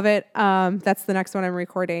cool. I love it. That's the next one I'm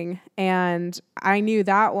recording. And I knew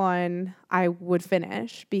that one I would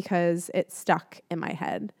finish because it stuck in my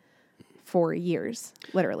head for years,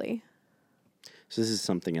 literally. So this is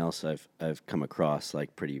something else I've come across,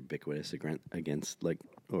 like pretty ubiquitous against like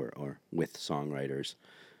or with songwriters,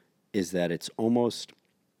 is that it's almost,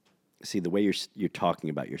 see the way you're talking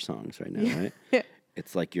about your songs right now, right?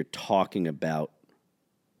 It's like you're talking about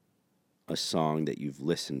a song that you've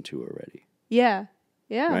listened to already. Yeah.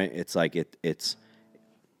 Right? It's like it's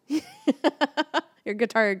your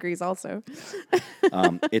guitar agrees also.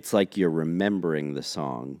 It's like you're remembering the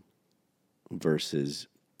song versus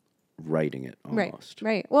writing it almost.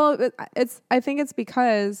 Right. Well, I think it's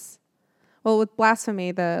because, well, with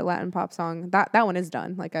Blasphemy, the Latin pop song, that one is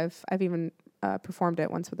done. Like I've even performed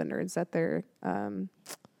it once with the Nerds at their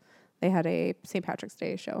they had a St. Patrick's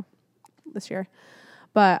Day show this year.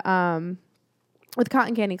 But with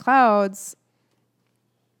Cotton Candy Clouds,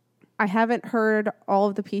 I haven't heard all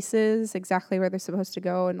of the pieces exactly where they're supposed to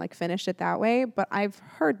go and like finish it that way, but I've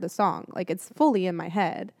heard the song. Like it's fully in my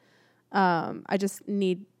head. I just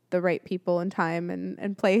need the right people and time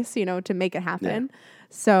and place, to make it happen. Yeah.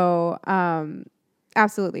 So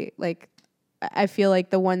absolutely. Like I feel like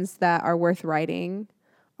the ones that are worth writing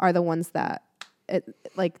are the ones that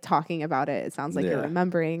like talking about it. It sounds like you're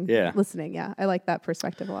remembering, listening. Yeah. I like that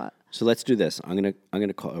perspective a lot. So let's do this. I'm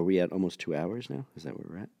gonna call. Are we at almost 2 hours now? Is that where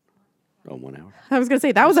we're at? Oh, 1 hour. I was gonna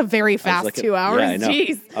say that was a very fast 2 hours. Yeah, I know.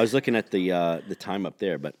 Jeez. I was looking at the time up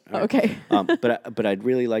there, but okay. But I'd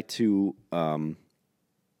really like to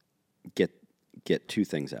get two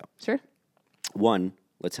things out. Sure. One,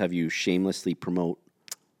 let's have you shamelessly promote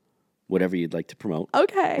whatever you'd like to promote.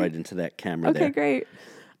 Okay. Right into that camera there. Okay, great.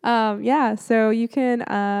 So you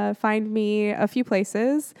can find me a few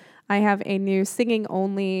places. I have a new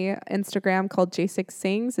singing-only Instagram called Jaesic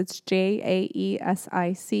Sings. It's Jaesic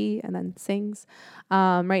and then sings.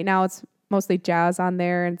 Right now it's mostly jazz on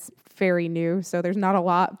there, and it's very new, so there's not a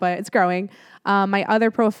lot, but it's growing. My other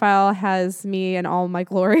profile has me in all my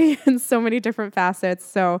glory in so many different facets,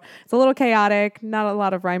 so it's a little chaotic, not a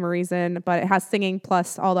lot of rhyme or reason, but it has singing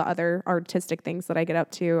plus all the other artistic things that I get up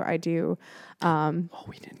to. I do...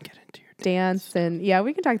 we didn't get into your dance, and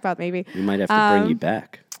we can talk about maybe. We might have to bring you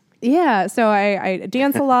back. Yeah, so I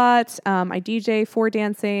dance a lot. I DJ for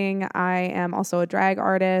dancing. I am also a drag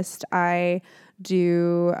artist. I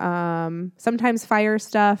do sometimes fire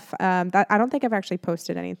stuff. That I don't think I've actually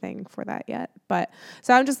posted anything for that yet. But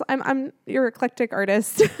so I'm your eclectic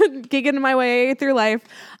artist, gigging my way through life.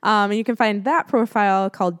 And you can find that profile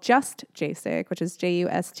called Just Jaesic, which is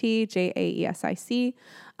JUSTJAESIC.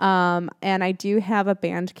 And I do have a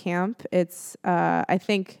Bandcamp. It's I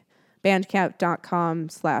think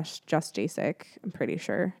bandcamp.com/justjaesic. I'm pretty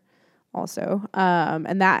sure also.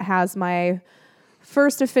 And that has my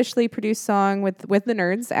first officially produced song with the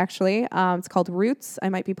Nerds, actually. It's called Roots. I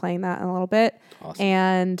might be playing that in a little bit. Awesome.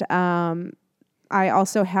 And I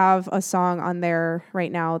also have a song on there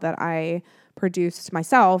right now that I produced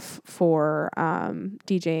myself for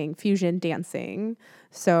DJing fusion dancing.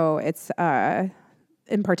 So it's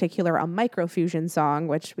in particular a microfusion song,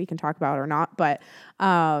 which we can talk about or not. But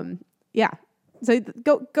yeah. So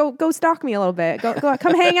go stalk me a little bit. Go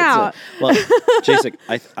come hang out. Well, Jaesic,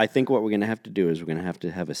 I think what we're going to have to do is we're going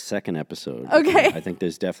to have a second episode. Okay. I think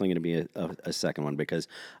there's definitely going to be a second one because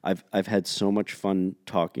I've had so much fun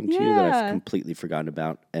talking to you that I've completely forgotten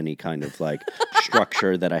about any kind of like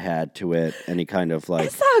structure that I had to it. Any kind of like.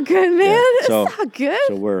 It's all good, man. Yeah. It's all good.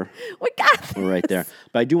 So we're right there.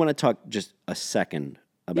 But I do want to talk just a second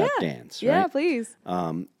about dance. Right? Yeah, please.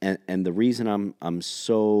 And the reason I'm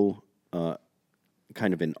so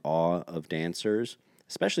kind of in awe of dancers,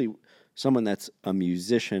 especially someone that's a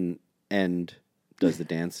musician and does the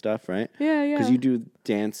dance stuff, right? Yeah. Because you do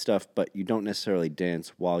dance stuff, but you don't necessarily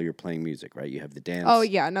dance while you're playing music, right? You have the dance. Oh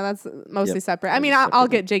yeah, no, that's mostly separate. I mean, separate I'll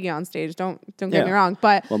get jiggy on stage. Don't get me wrong,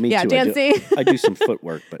 but well, me too. dancing. I do some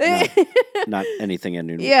footwork, but not anything.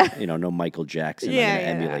 No Michael Jackson. I'm gonna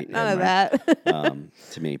emulate none him, of right? that.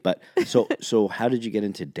 To me, but so how did you get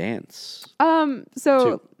into dance?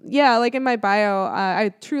 Yeah, like in my bio,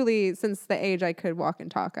 I truly, since the age I could walk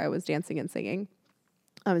and talk, I was dancing and singing.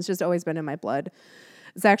 It's just always been in my blood.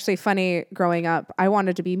 It's actually funny, growing up, I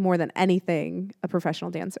wanted to be more than anything a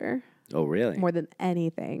professional dancer. Oh, really? More than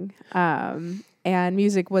anything. And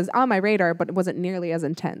music was on my radar, but it wasn't nearly as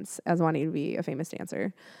intense as wanting to be a famous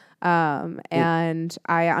dancer. And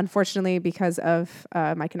I, unfortunately, because of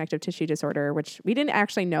my connective tissue disorder, which we didn't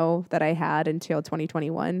actually know that I had until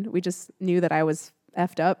 2021, we just knew that I was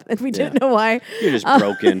effed up, and we didn't know why. You're just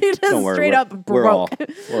broken. Don't worry. Straight up broke. We're all there.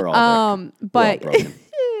 But we're all broken.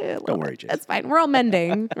 Don't worry, Jason. That's fine. We're all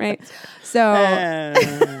mending, right? So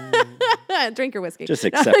drink your whiskey. Just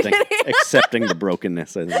accepting the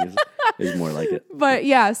brokenness, I think is more like it. But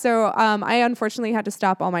yeah, so I unfortunately had to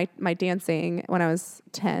stop all my dancing when I was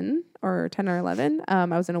 10 or 11. I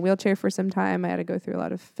was in a wheelchair for some time. I had to go through a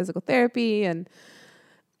lot of physical therapy and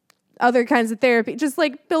other kinds of therapy, just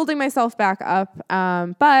like building myself back up.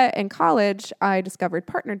 But in college, I discovered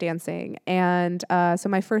partner dancing. And so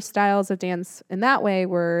my first styles of dance in that way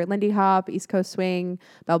were Lindy Hop, East Coast Swing,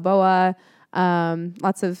 Balboa,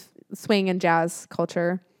 lots of swing and jazz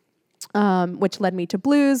culture, which led me to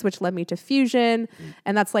blues, which led me to fusion.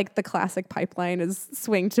 And that's like the classic pipeline is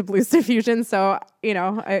swing to blues to fusion. So,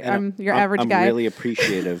 I'm your average guy. I'm really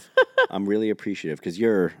appreciative. I'm really appreciative because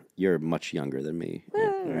you're much younger than me,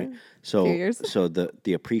 right? So, few years. So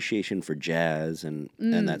the appreciation for jazz and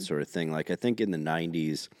that sort of thing. Like I think in the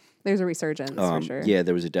 90s, there's a resurgence for sure. Yeah,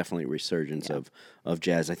 there was definitely a resurgence of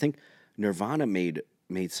jazz. I think Nirvana made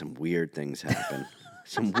some weird things happen.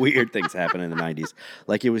 Some weird things happen in the 90s.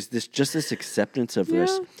 Like it was this acceptance of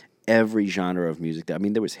this every genre of music.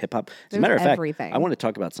 There was hip hop. As a matter of fact, I want to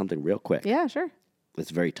talk about something real quick. Yeah, sure.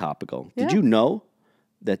 It's very topical. Yeah. Did you know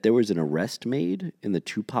that there was an arrest made in the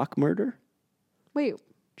Tupac murder? Wait.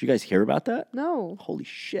 Did you guys hear about that? No. Holy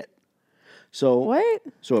shit. So what?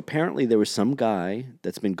 So apparently there was some guy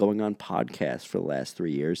that's been going on podcasts for the last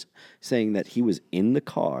 3 years saying that he was in the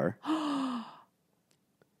car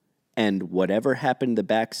and whatever happened in the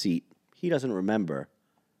back seat, he doesn't remember,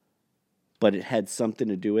 but it had something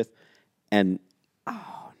to do with, and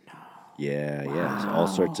oh no. Yeah, wow. yeah, all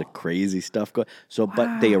sorts of crazy stuff going. So,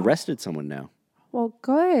 but they arrested someone now. Well,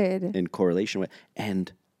 good. In correlation with, and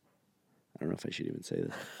I don't know if I should even say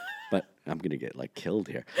this, but I'm gonna get killed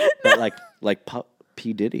here. But like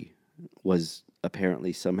P. Diddy was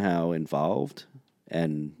apparently somehow involved,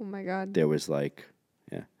 and oh my god, there was I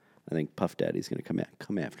think Puff Daddy's gonna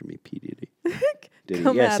come after me, P. Diddy.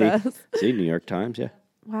 Come at us. See, New York Times, yeah.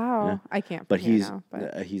 Wow, yeah. I can't. But he's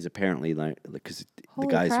apparently because the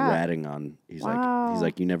guy's ratting on. He's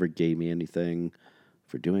like, you never gave me anything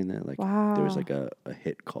for doing that. There was a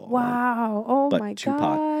hit call. Wow. Oh but my Tupac,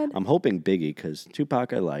 god. I'm hoping Biggie, because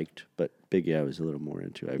Tupac I liked, but Biggie I was a little more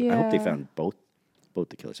into. I hope they found both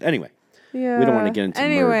the killers. Anyway, we don't want to get into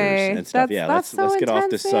murders and stuff. Yeah, let's get off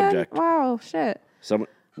this subject. Wow, shit.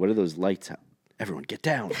 What are those lights everyone get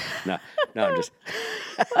down. No, I'm just.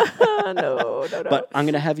 No. But I'm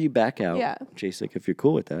gonna have you back out, Yeah. Jaesic, if you're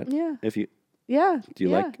cool with that. Yeah. If you. Yeah. Do you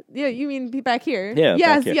like? Yeah, you mean be back here? Yeah,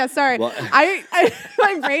 Yes. back here. Yes. Sorry. Well, I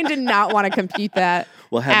my brain did not want to compute that.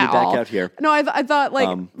 We'll have you at back all. out here. No, I thought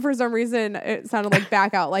like for some reason it sounded like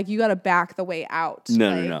back out. Like you got to back the way out.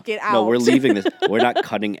 No. Get out. No, we're leaving this. We're not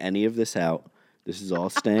cutting any of this out. This is all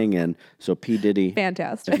staying in. So P. Diddy,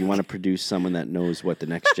 Fantastic. if you want to produce someone that knows what the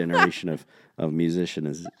next generation of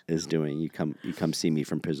musician is doing, you come see me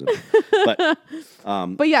from prison.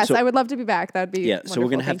 But yes, so, I would love to be back. That'd be yeah. So we're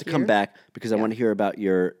gonna have to come back because I want to hear about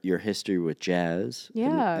your history with jazz.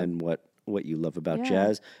 Yeah. And what you love about Yeah.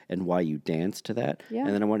 jazz and why you dance to that. Yeah.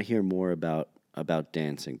 And then I want to hear more about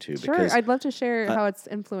dancing too. Sure, because I'd love to share how it's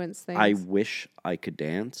influenced things. I wish I could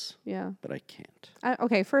dance. Yeah. But I can't.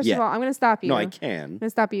 Okay, first of all, I'm going to stop you. No, I I'm can. going to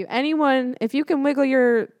stop you. Anyone, if you can wiggle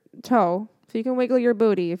your toe, if you can wiggle your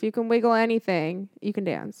booty, if you can wiggle anything, you can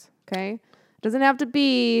dance, okay? It doesn't have to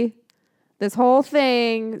be this whole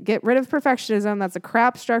thing. Get rid of perfectionism. That's a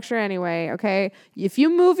crap structure anyway, okay? If you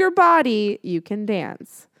move your body, you can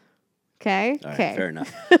dance. Okay? All right, Okay. fair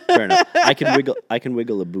enough. Fair enough. I can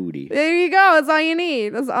wiggle a booty, There you go. That's all you need.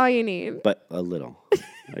 That's all you need. but a little.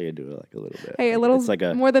 I can do it like a little bit. Hey, Like, a little it's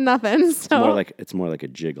like more than nothing. So it's more like a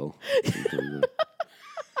jiggle.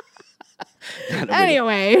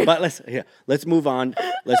 anyway. But let's move on.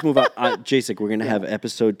 Jaesic, we're gonna have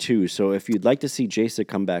episode 2. So if you'd like to see Jaesic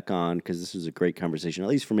come back on, because this was a great conversation, at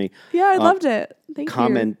least for me. Yeah, I loved it. Thank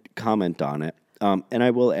you. Comment on it. And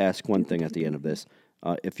I will ask one thing at the end of this.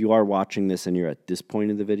 If you are watching this and you're at this point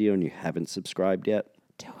in the video and you haven't subscribed yet,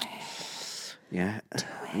 Do it. yeah,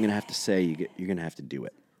 I'm going to have to say you're going to have to do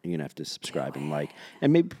it. You're going to have to subscribe and like,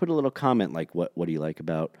 and maybe put a little comment like, what do you like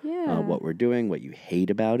about what we're doing, what you hate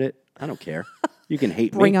about it. I don't care. You can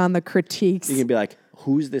hate Bring me. on the critiques. You can be like,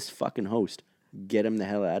 who's this fucking host? Get him the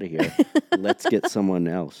hell out of here. Let's get someone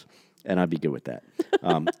else. And I'd be good with that.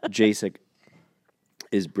 Jaesic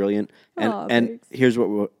is brilliant. And thanks. here's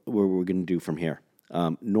what we're going to do from here.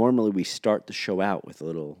 Normally we start the show out with a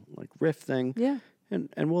little like riff thing. Yeah.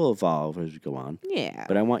 And we'll evolve as we go on. Yeah.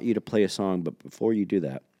 But I want you to play a song. But before you do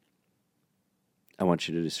that, I want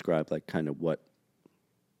you to describe like kind of what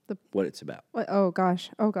it's about. Oh gosh.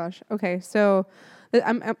 Okay, so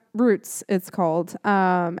I'm Roots. It's called,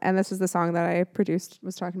 and this is the song that I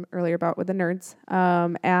was talking earlier about with the nerds.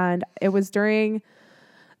 And it was during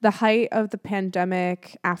the height of the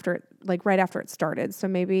pandemic, right after it started. So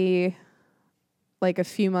maybe like a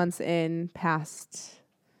few months in past.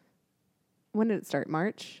 When did it start?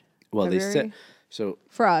 March? Well, February? they said so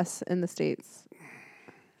For us in the States,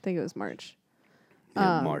 I think it was March.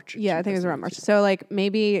 March. Yeah, I think it was around March. So like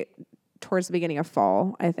maybe towards the beginning of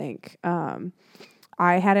fall, I think.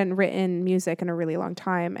 I hadn't written music in a really long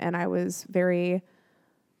time, and I was very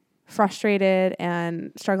frustrated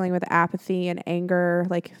and struggling with apathy and anger,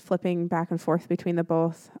 like flipping back and forth between the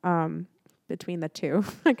two.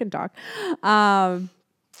 I can talk.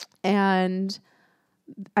 And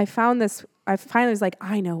I finally was like,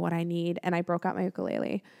 I know what I need. And I broke out my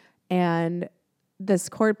ukulele. And this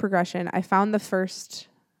chord progression, I found the first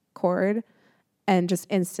chord and just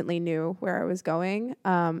instantly knew where I was going.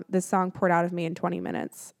 This song poured out of me in 20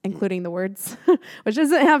 minutes, including the words, which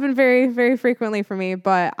doesn't happen very, very frequently for me,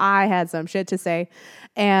 but I had some shit to say.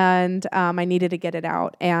 And I needed to get it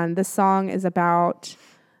out. And this song is about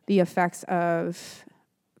the effects of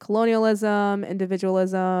colonialism,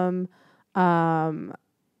 individualism,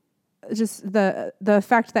 just the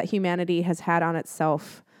effect that humanity has had on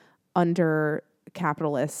itself under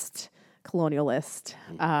capitalist, colonialist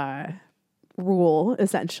rule,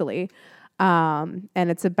 essentially. And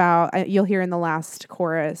it's about, you'll hear in the last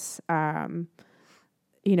chorus, we're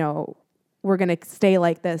going to stay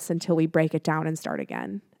like this until we break it down and start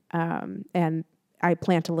again. And I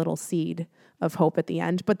plant a little seed of hope at the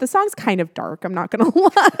end, but the song's kind of dark. I'm not going to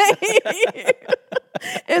lie.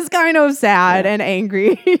 It's kind of sad and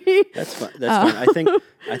angry. That's fun. That's fun.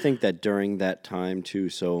 I think that during that time too,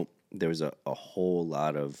 so there was a whole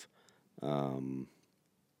lot of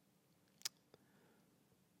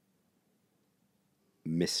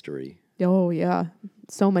mystery. Oh yeah,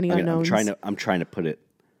 so many unknowns. I'm trying to put it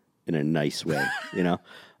in a nice way,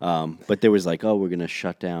 But there was like, we're gonna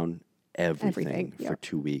shut down everything for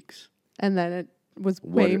 2 weeks, and then it was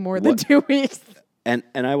way more than 2 weeks. And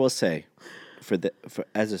I will say, for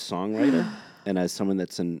as a songwriter and as someone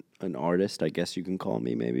that's an artist, I guess you can call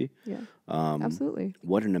me maybe. Yeah, absolutely.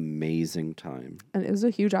 What an amazing time! And it was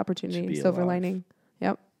a huge opportunity. Silver lining.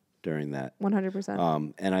 Yep. During that,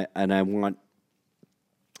 100%.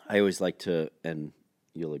 I always like to, and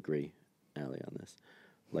you'll agree, Allie, on this,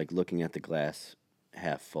 like looking at the glass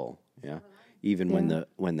half full. Yeah, even when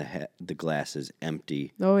the glass is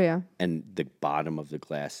empty. Oh yeah. And the bottom of the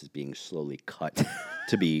glass is being slowly cut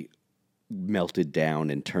to be melted down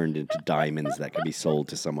and turned into diamonds that can be sold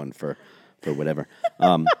to someone for whatever.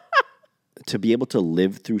 To be able to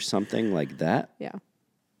live through something like that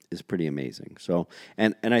is pretty amazing. So,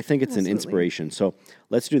 and I think it's an inspiration. So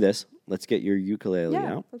let's do this. Let's get your ukulele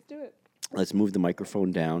out. Let's do it. Let's move the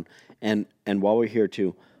microphone down. And while we're here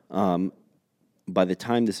too, by the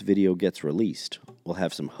time this video gets released, we'll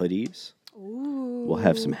have some hoodies. Ooh. We'll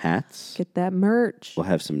have some hats. Get that merch. We'll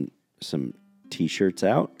have some T-shirts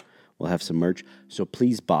out. We'll have some merch. So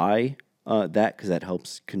please buy that because that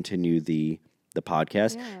helps continue the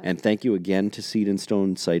podcast. Yeah. And thank you again to Seed and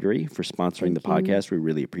Stone Cidery for sponsoring the podcast. We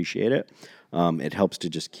really appreciate it. It helps to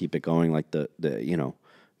just keep it going, like the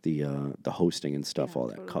hosting and stuff. All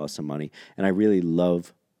that costs some money. And I really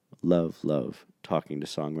love talking to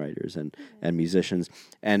songwriters and musicians.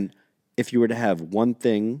 And if you were to have one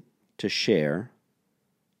thing to share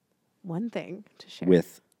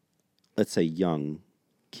with, let's say, young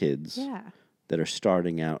kids that are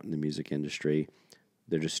starting out in the music industry,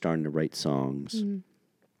 they're just starting to write songs. Mm-hmm.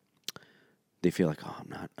 They feel like,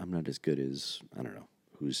 I'm not as good as, I don't know,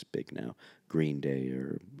 who's big now, Green Day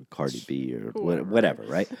or Cardi B or whatever,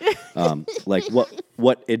 right? Like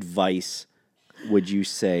what advice would you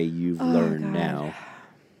say you've learned now?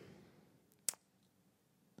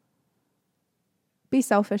 Be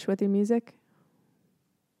selfish with your music.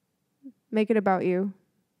 Make it about you.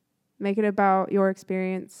 Make it about your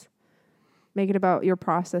experience. Make it about your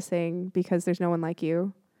processing, because there's no one like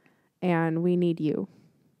you. And we need you,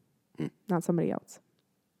 not somebody else.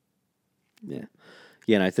 Yeah.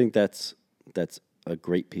 Yeah, and I think that's a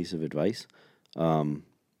great piece of advice. And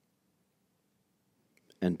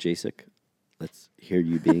Jaesic, let's hear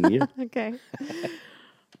you being you. Okay.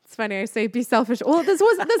 It's funny, I say be selfish. Well, this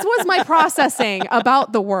was my processing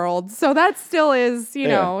about the world. So that still is,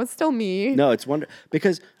 it's still me. No, it's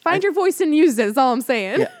because find your voice and use it, is all I'm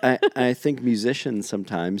saying. Yeah, I think musicians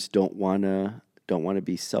sometimes don't want to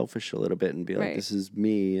be selfish a little bit and be like, this is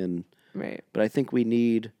me, and but I think we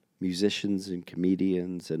need musicians and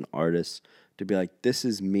comedians and artists to be like, this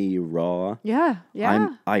is me raw. Yeah.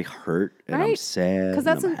 I hurt and I'm sad. Because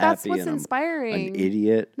that's what's inspiring. I'm an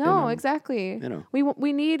idiot. No, exactly.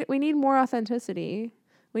 We need more authenticity.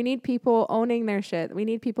 We need people owning their shit. We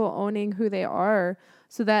need people owning who they are,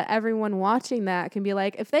 so that everyone watching that can be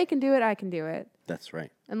like, if they can do it, I can do it. That's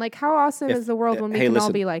right. And like, how awesome is the world when we can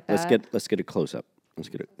all be like that? Let's get a close up. Let's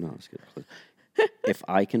get a close. If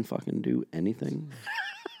I can fucking do anything.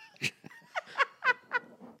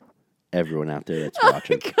 Everyone out there that's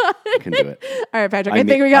watching can do it. All right, Patrick. I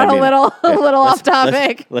think we got a little off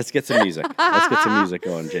topic. Let's get some music. Let's get some music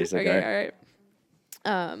going, Jaesic. Okay,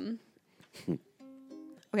 all right.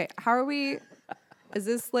 Okay, how are we? Is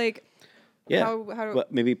this like? Yeah. How do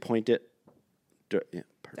maybe point it.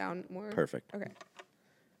 Down more. Perfect. Okay.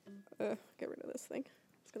 Get rid of this thing.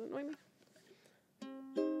 It's gonna annoy me.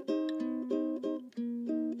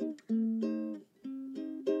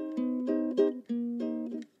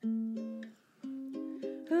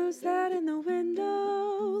 Who's that in the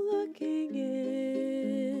window looking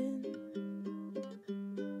in?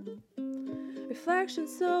 Reflection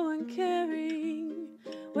so uncaring.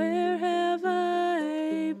 Where have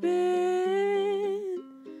I been?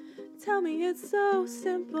 Tell me it's so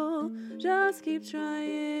simple. Just keep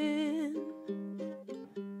trying.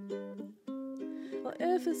 Well,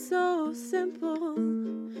 if it's so simple,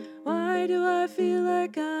 why do I feel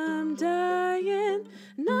like I'm dying?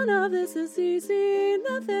 None of this is easy,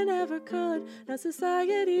 nothing ever could. Now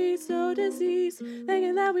society's so diseased,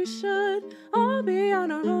 thinking that we should all be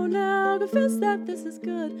on our own now. Confess that this is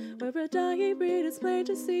good. We're a dying breed, it's plain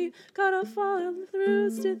to see. Gotta fall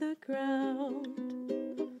through to the ground.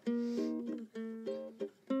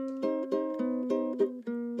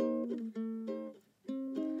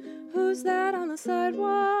 Who's that on the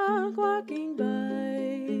sidewalk walking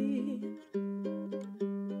by?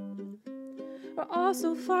 We're all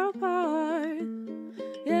so far apart,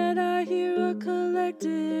 yet I hear a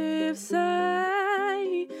collective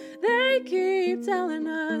sigh. They keep telling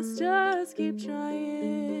us just keep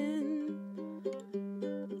trying.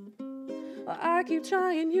 Well, I keep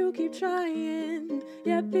trying, you keep trying,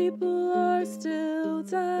 yet people are still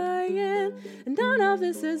dying. And none of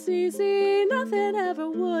this is easy, nothing ever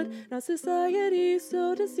would. Now society's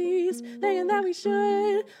so diseased, thinking that we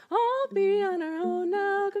should all be on our own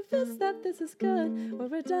now. Confess that this is good.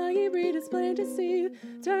 We're a dying breed, it's plain to see.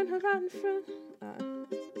 Turn her rotten fruit,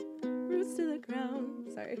 roots to the ground.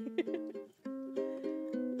 Sorry.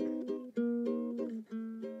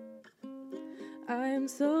 I'm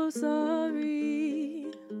so sorry.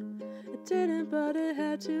 It didn't, but it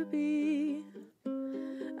had to be.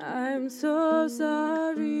 I'm so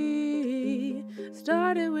sorry.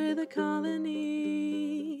 Started with a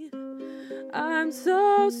colony. I'm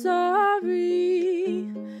so sorry.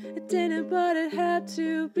 It didn't, but it had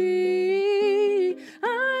to be.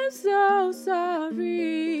 I'm so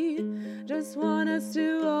sorry. Just want us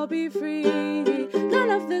to all be free. None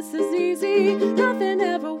of this is easy. Nothing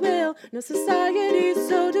ever will. No society's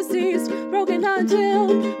so diseased. Broken until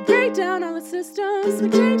break down all the systems. We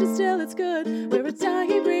change it still, it's good. We're a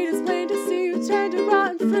dying breed. It's plain to see you turned to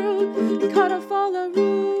rotten fruit and cut off all the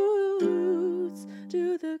roots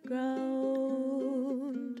to the ground.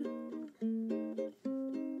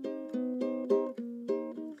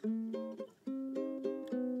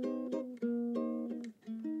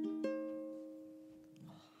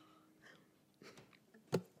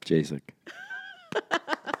 Jaesic.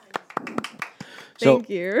 Thank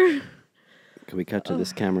you. Can we cut to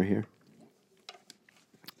this camera here?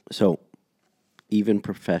 So, even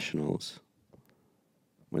professionals,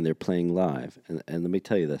 when they're playing live, and let me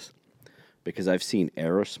tell you this, because I've seen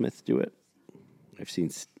Aerosmith do it.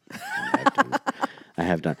 I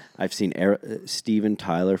have done. I've seen Steven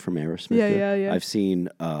Tyler from Aerosmith do it. Yeah. I've seen,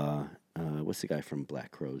 what's the guy from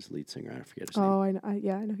Black Crowes, lead singer? I forget his name. Oh, I know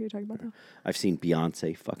who you're talking about now. I've seen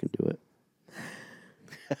Beyonce fucking do it.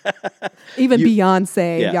 Even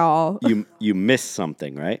Beyonce, y'all. You miss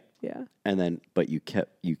something, right? Yeah. And then, but you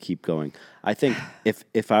keep going. I think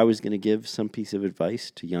if I was going to give some piece of advice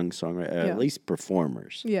to young songwriters, at least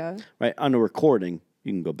performers, right, on a recording,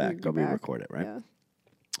 you can go back, re-record it, right? Yeah.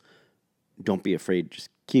 Don't be afraid. Just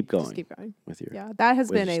keep going. Just keep going with your. Yeah, that has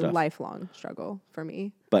been a stuff. lifelong struggle for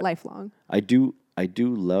me. But lifelong. I do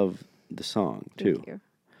love the song too. Thank you.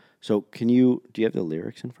 So do you have the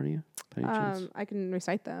lyrics in front of you? By any chance? I can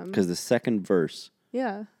recite them. Because the second verse,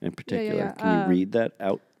 in particular, can you read that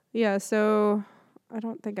out? Yeah, so I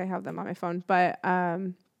don't think I have them on my phone, but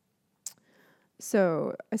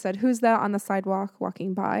so I said, "Who's that on the sidewalk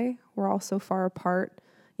walking by? We're all so far apart,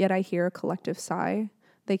 yet I hear a collective sigh.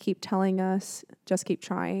 They keep telling us, just keep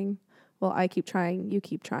trying. Well, I keep trying, you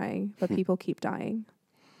keep trying, but people keep dying."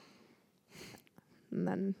 And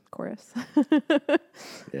then chorus.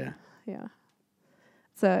 Yeah. Yeah.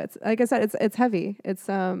 So it's like I said, it's heavy. It's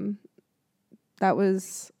that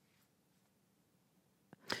was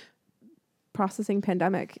processing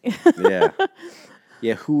pandemic.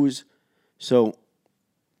 Yeah. Who's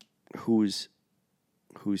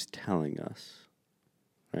telling us,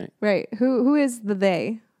 right? Right. Who is the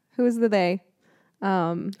they? Who is the they?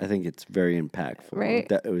 I think it's very impactful. Right.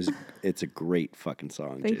 It's a great fucking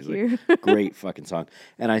song. Thank you. Great fucking song.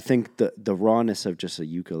 And I think the rawness of just a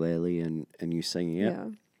ukulele and you singing it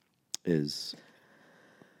is.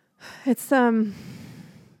 It's the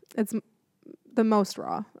most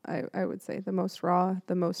raw. I would say the most raw,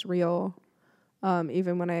 the most real.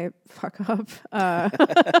 Even when I fuck up,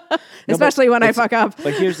 especially when I fuck up.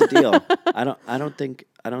 But here's the deal: I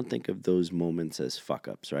don't think of those moments as fuck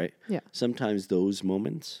ups, right? Yeah. Sometimes those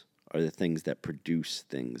moments are the things that produce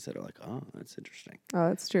things that are like, oh, that's interesting. Oh,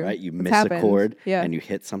 that's true. Right? You miss a chord, and you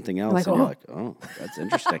hit something else, and you're like, oh, that's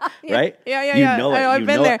interesting, right? Yeah. You know it. I've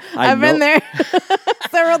been there. I've been there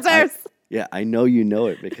several times. I know you know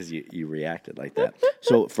it because you reacted like that.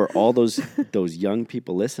 So for all those young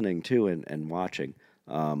people listening to and watching,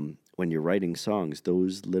 when you're writing songs,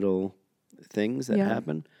 those little things that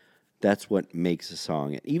happen, that's what makes a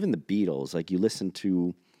song. And even the Beatles, like you listen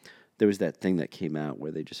to, there was that thing that came out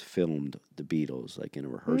where they just filmed the Beatles like in a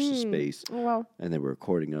rehearsal space. Oh, wow. And they were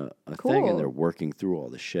recording a thing and they're working through all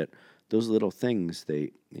the shit. Those little things,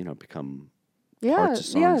 they, become parts of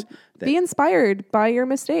songs. Be inspired by your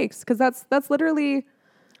mistakes, because that's literally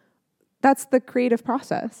the creative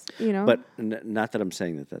process, But not that I'm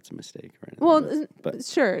saying that that's a mistake, right? Well, but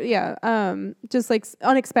sure, yeah. Just like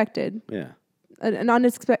unexpected. Yeah. An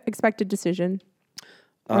unexpected decision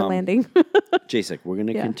or landing. Jaesic, we're going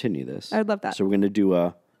to continue this. I would love that. So we're going to do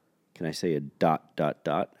can I say a ...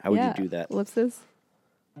 How would you do that? Ellipsis.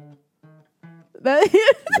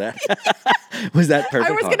 Was that perfect?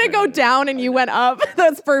 I was going to go down and you went up.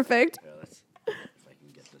 That's perfect. Yeah, let's if I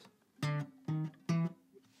can get this.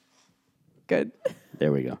 Good.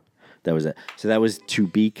 There we go. That was it. So that was to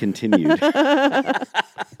be continued.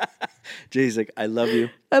 Jaesic, I love you.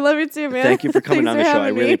 I love you too, man. Thank you for coming on the show. I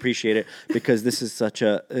really me. appreciate it, because this is such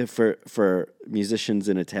a for musicians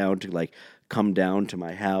in a town to like come down to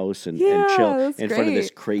my house and chill in front of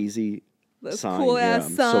this crazy sign. Cool ass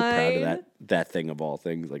I'm sign. so proud of that thing of all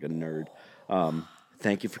things, like a nerd.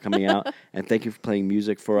 Thank you for coming out, and thank you for playing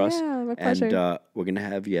music for us. Yeah, my pleasure. And we're gonna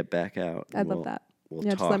have you back out. I'd love that. we'll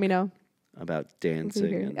Yeah, talk just let me know. about dancing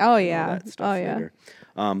here. and, Oh, and yeah. all that stuff Oh, yeah.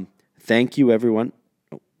 later. Thank you, everyone.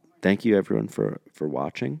 Thank you, everyone, for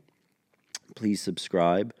watching. Please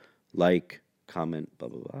subscribe, like, comment, blah,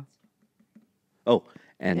 blah, blah. Oh,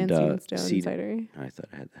 and Seed and Stone Seed. Cider. I thought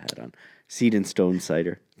I had the hat on. Seed and Stone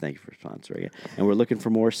Cider. Thank you for sponsoring it. And we're looking for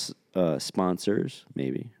more sponsors,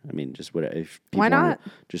 maybe. I mean, just what if people Why not? wanna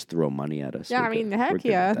just throw money at us. Yeah, we're I mean, good. heck We're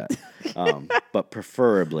good yeah. with that. But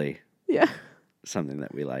preferably Yeah. something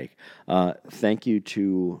that we like. Thank you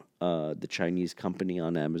to the Chinese company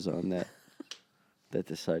on Amazon that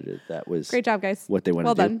decided that was Great job, guys. what they want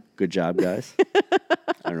Well to do. done. Good job, guys.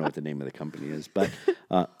 I don't know what the name of the company is, but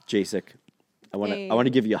Jaesic, I want to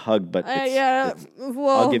give you a hug, but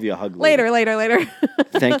I'll give you a hug later. Later.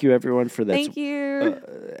 Thank you, everyone, for that. Thank you.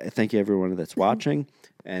 Thank you, everyone that's watching,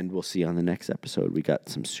 and we'll see you on the next episode. We got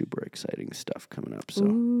some super exciting stuff coming up. So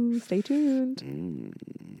Stay tuned.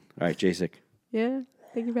 All right, Jaesic. Yeah.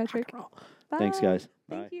 Thank you, Patrick. Thanks, guys.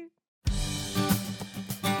 Bye. Thank you.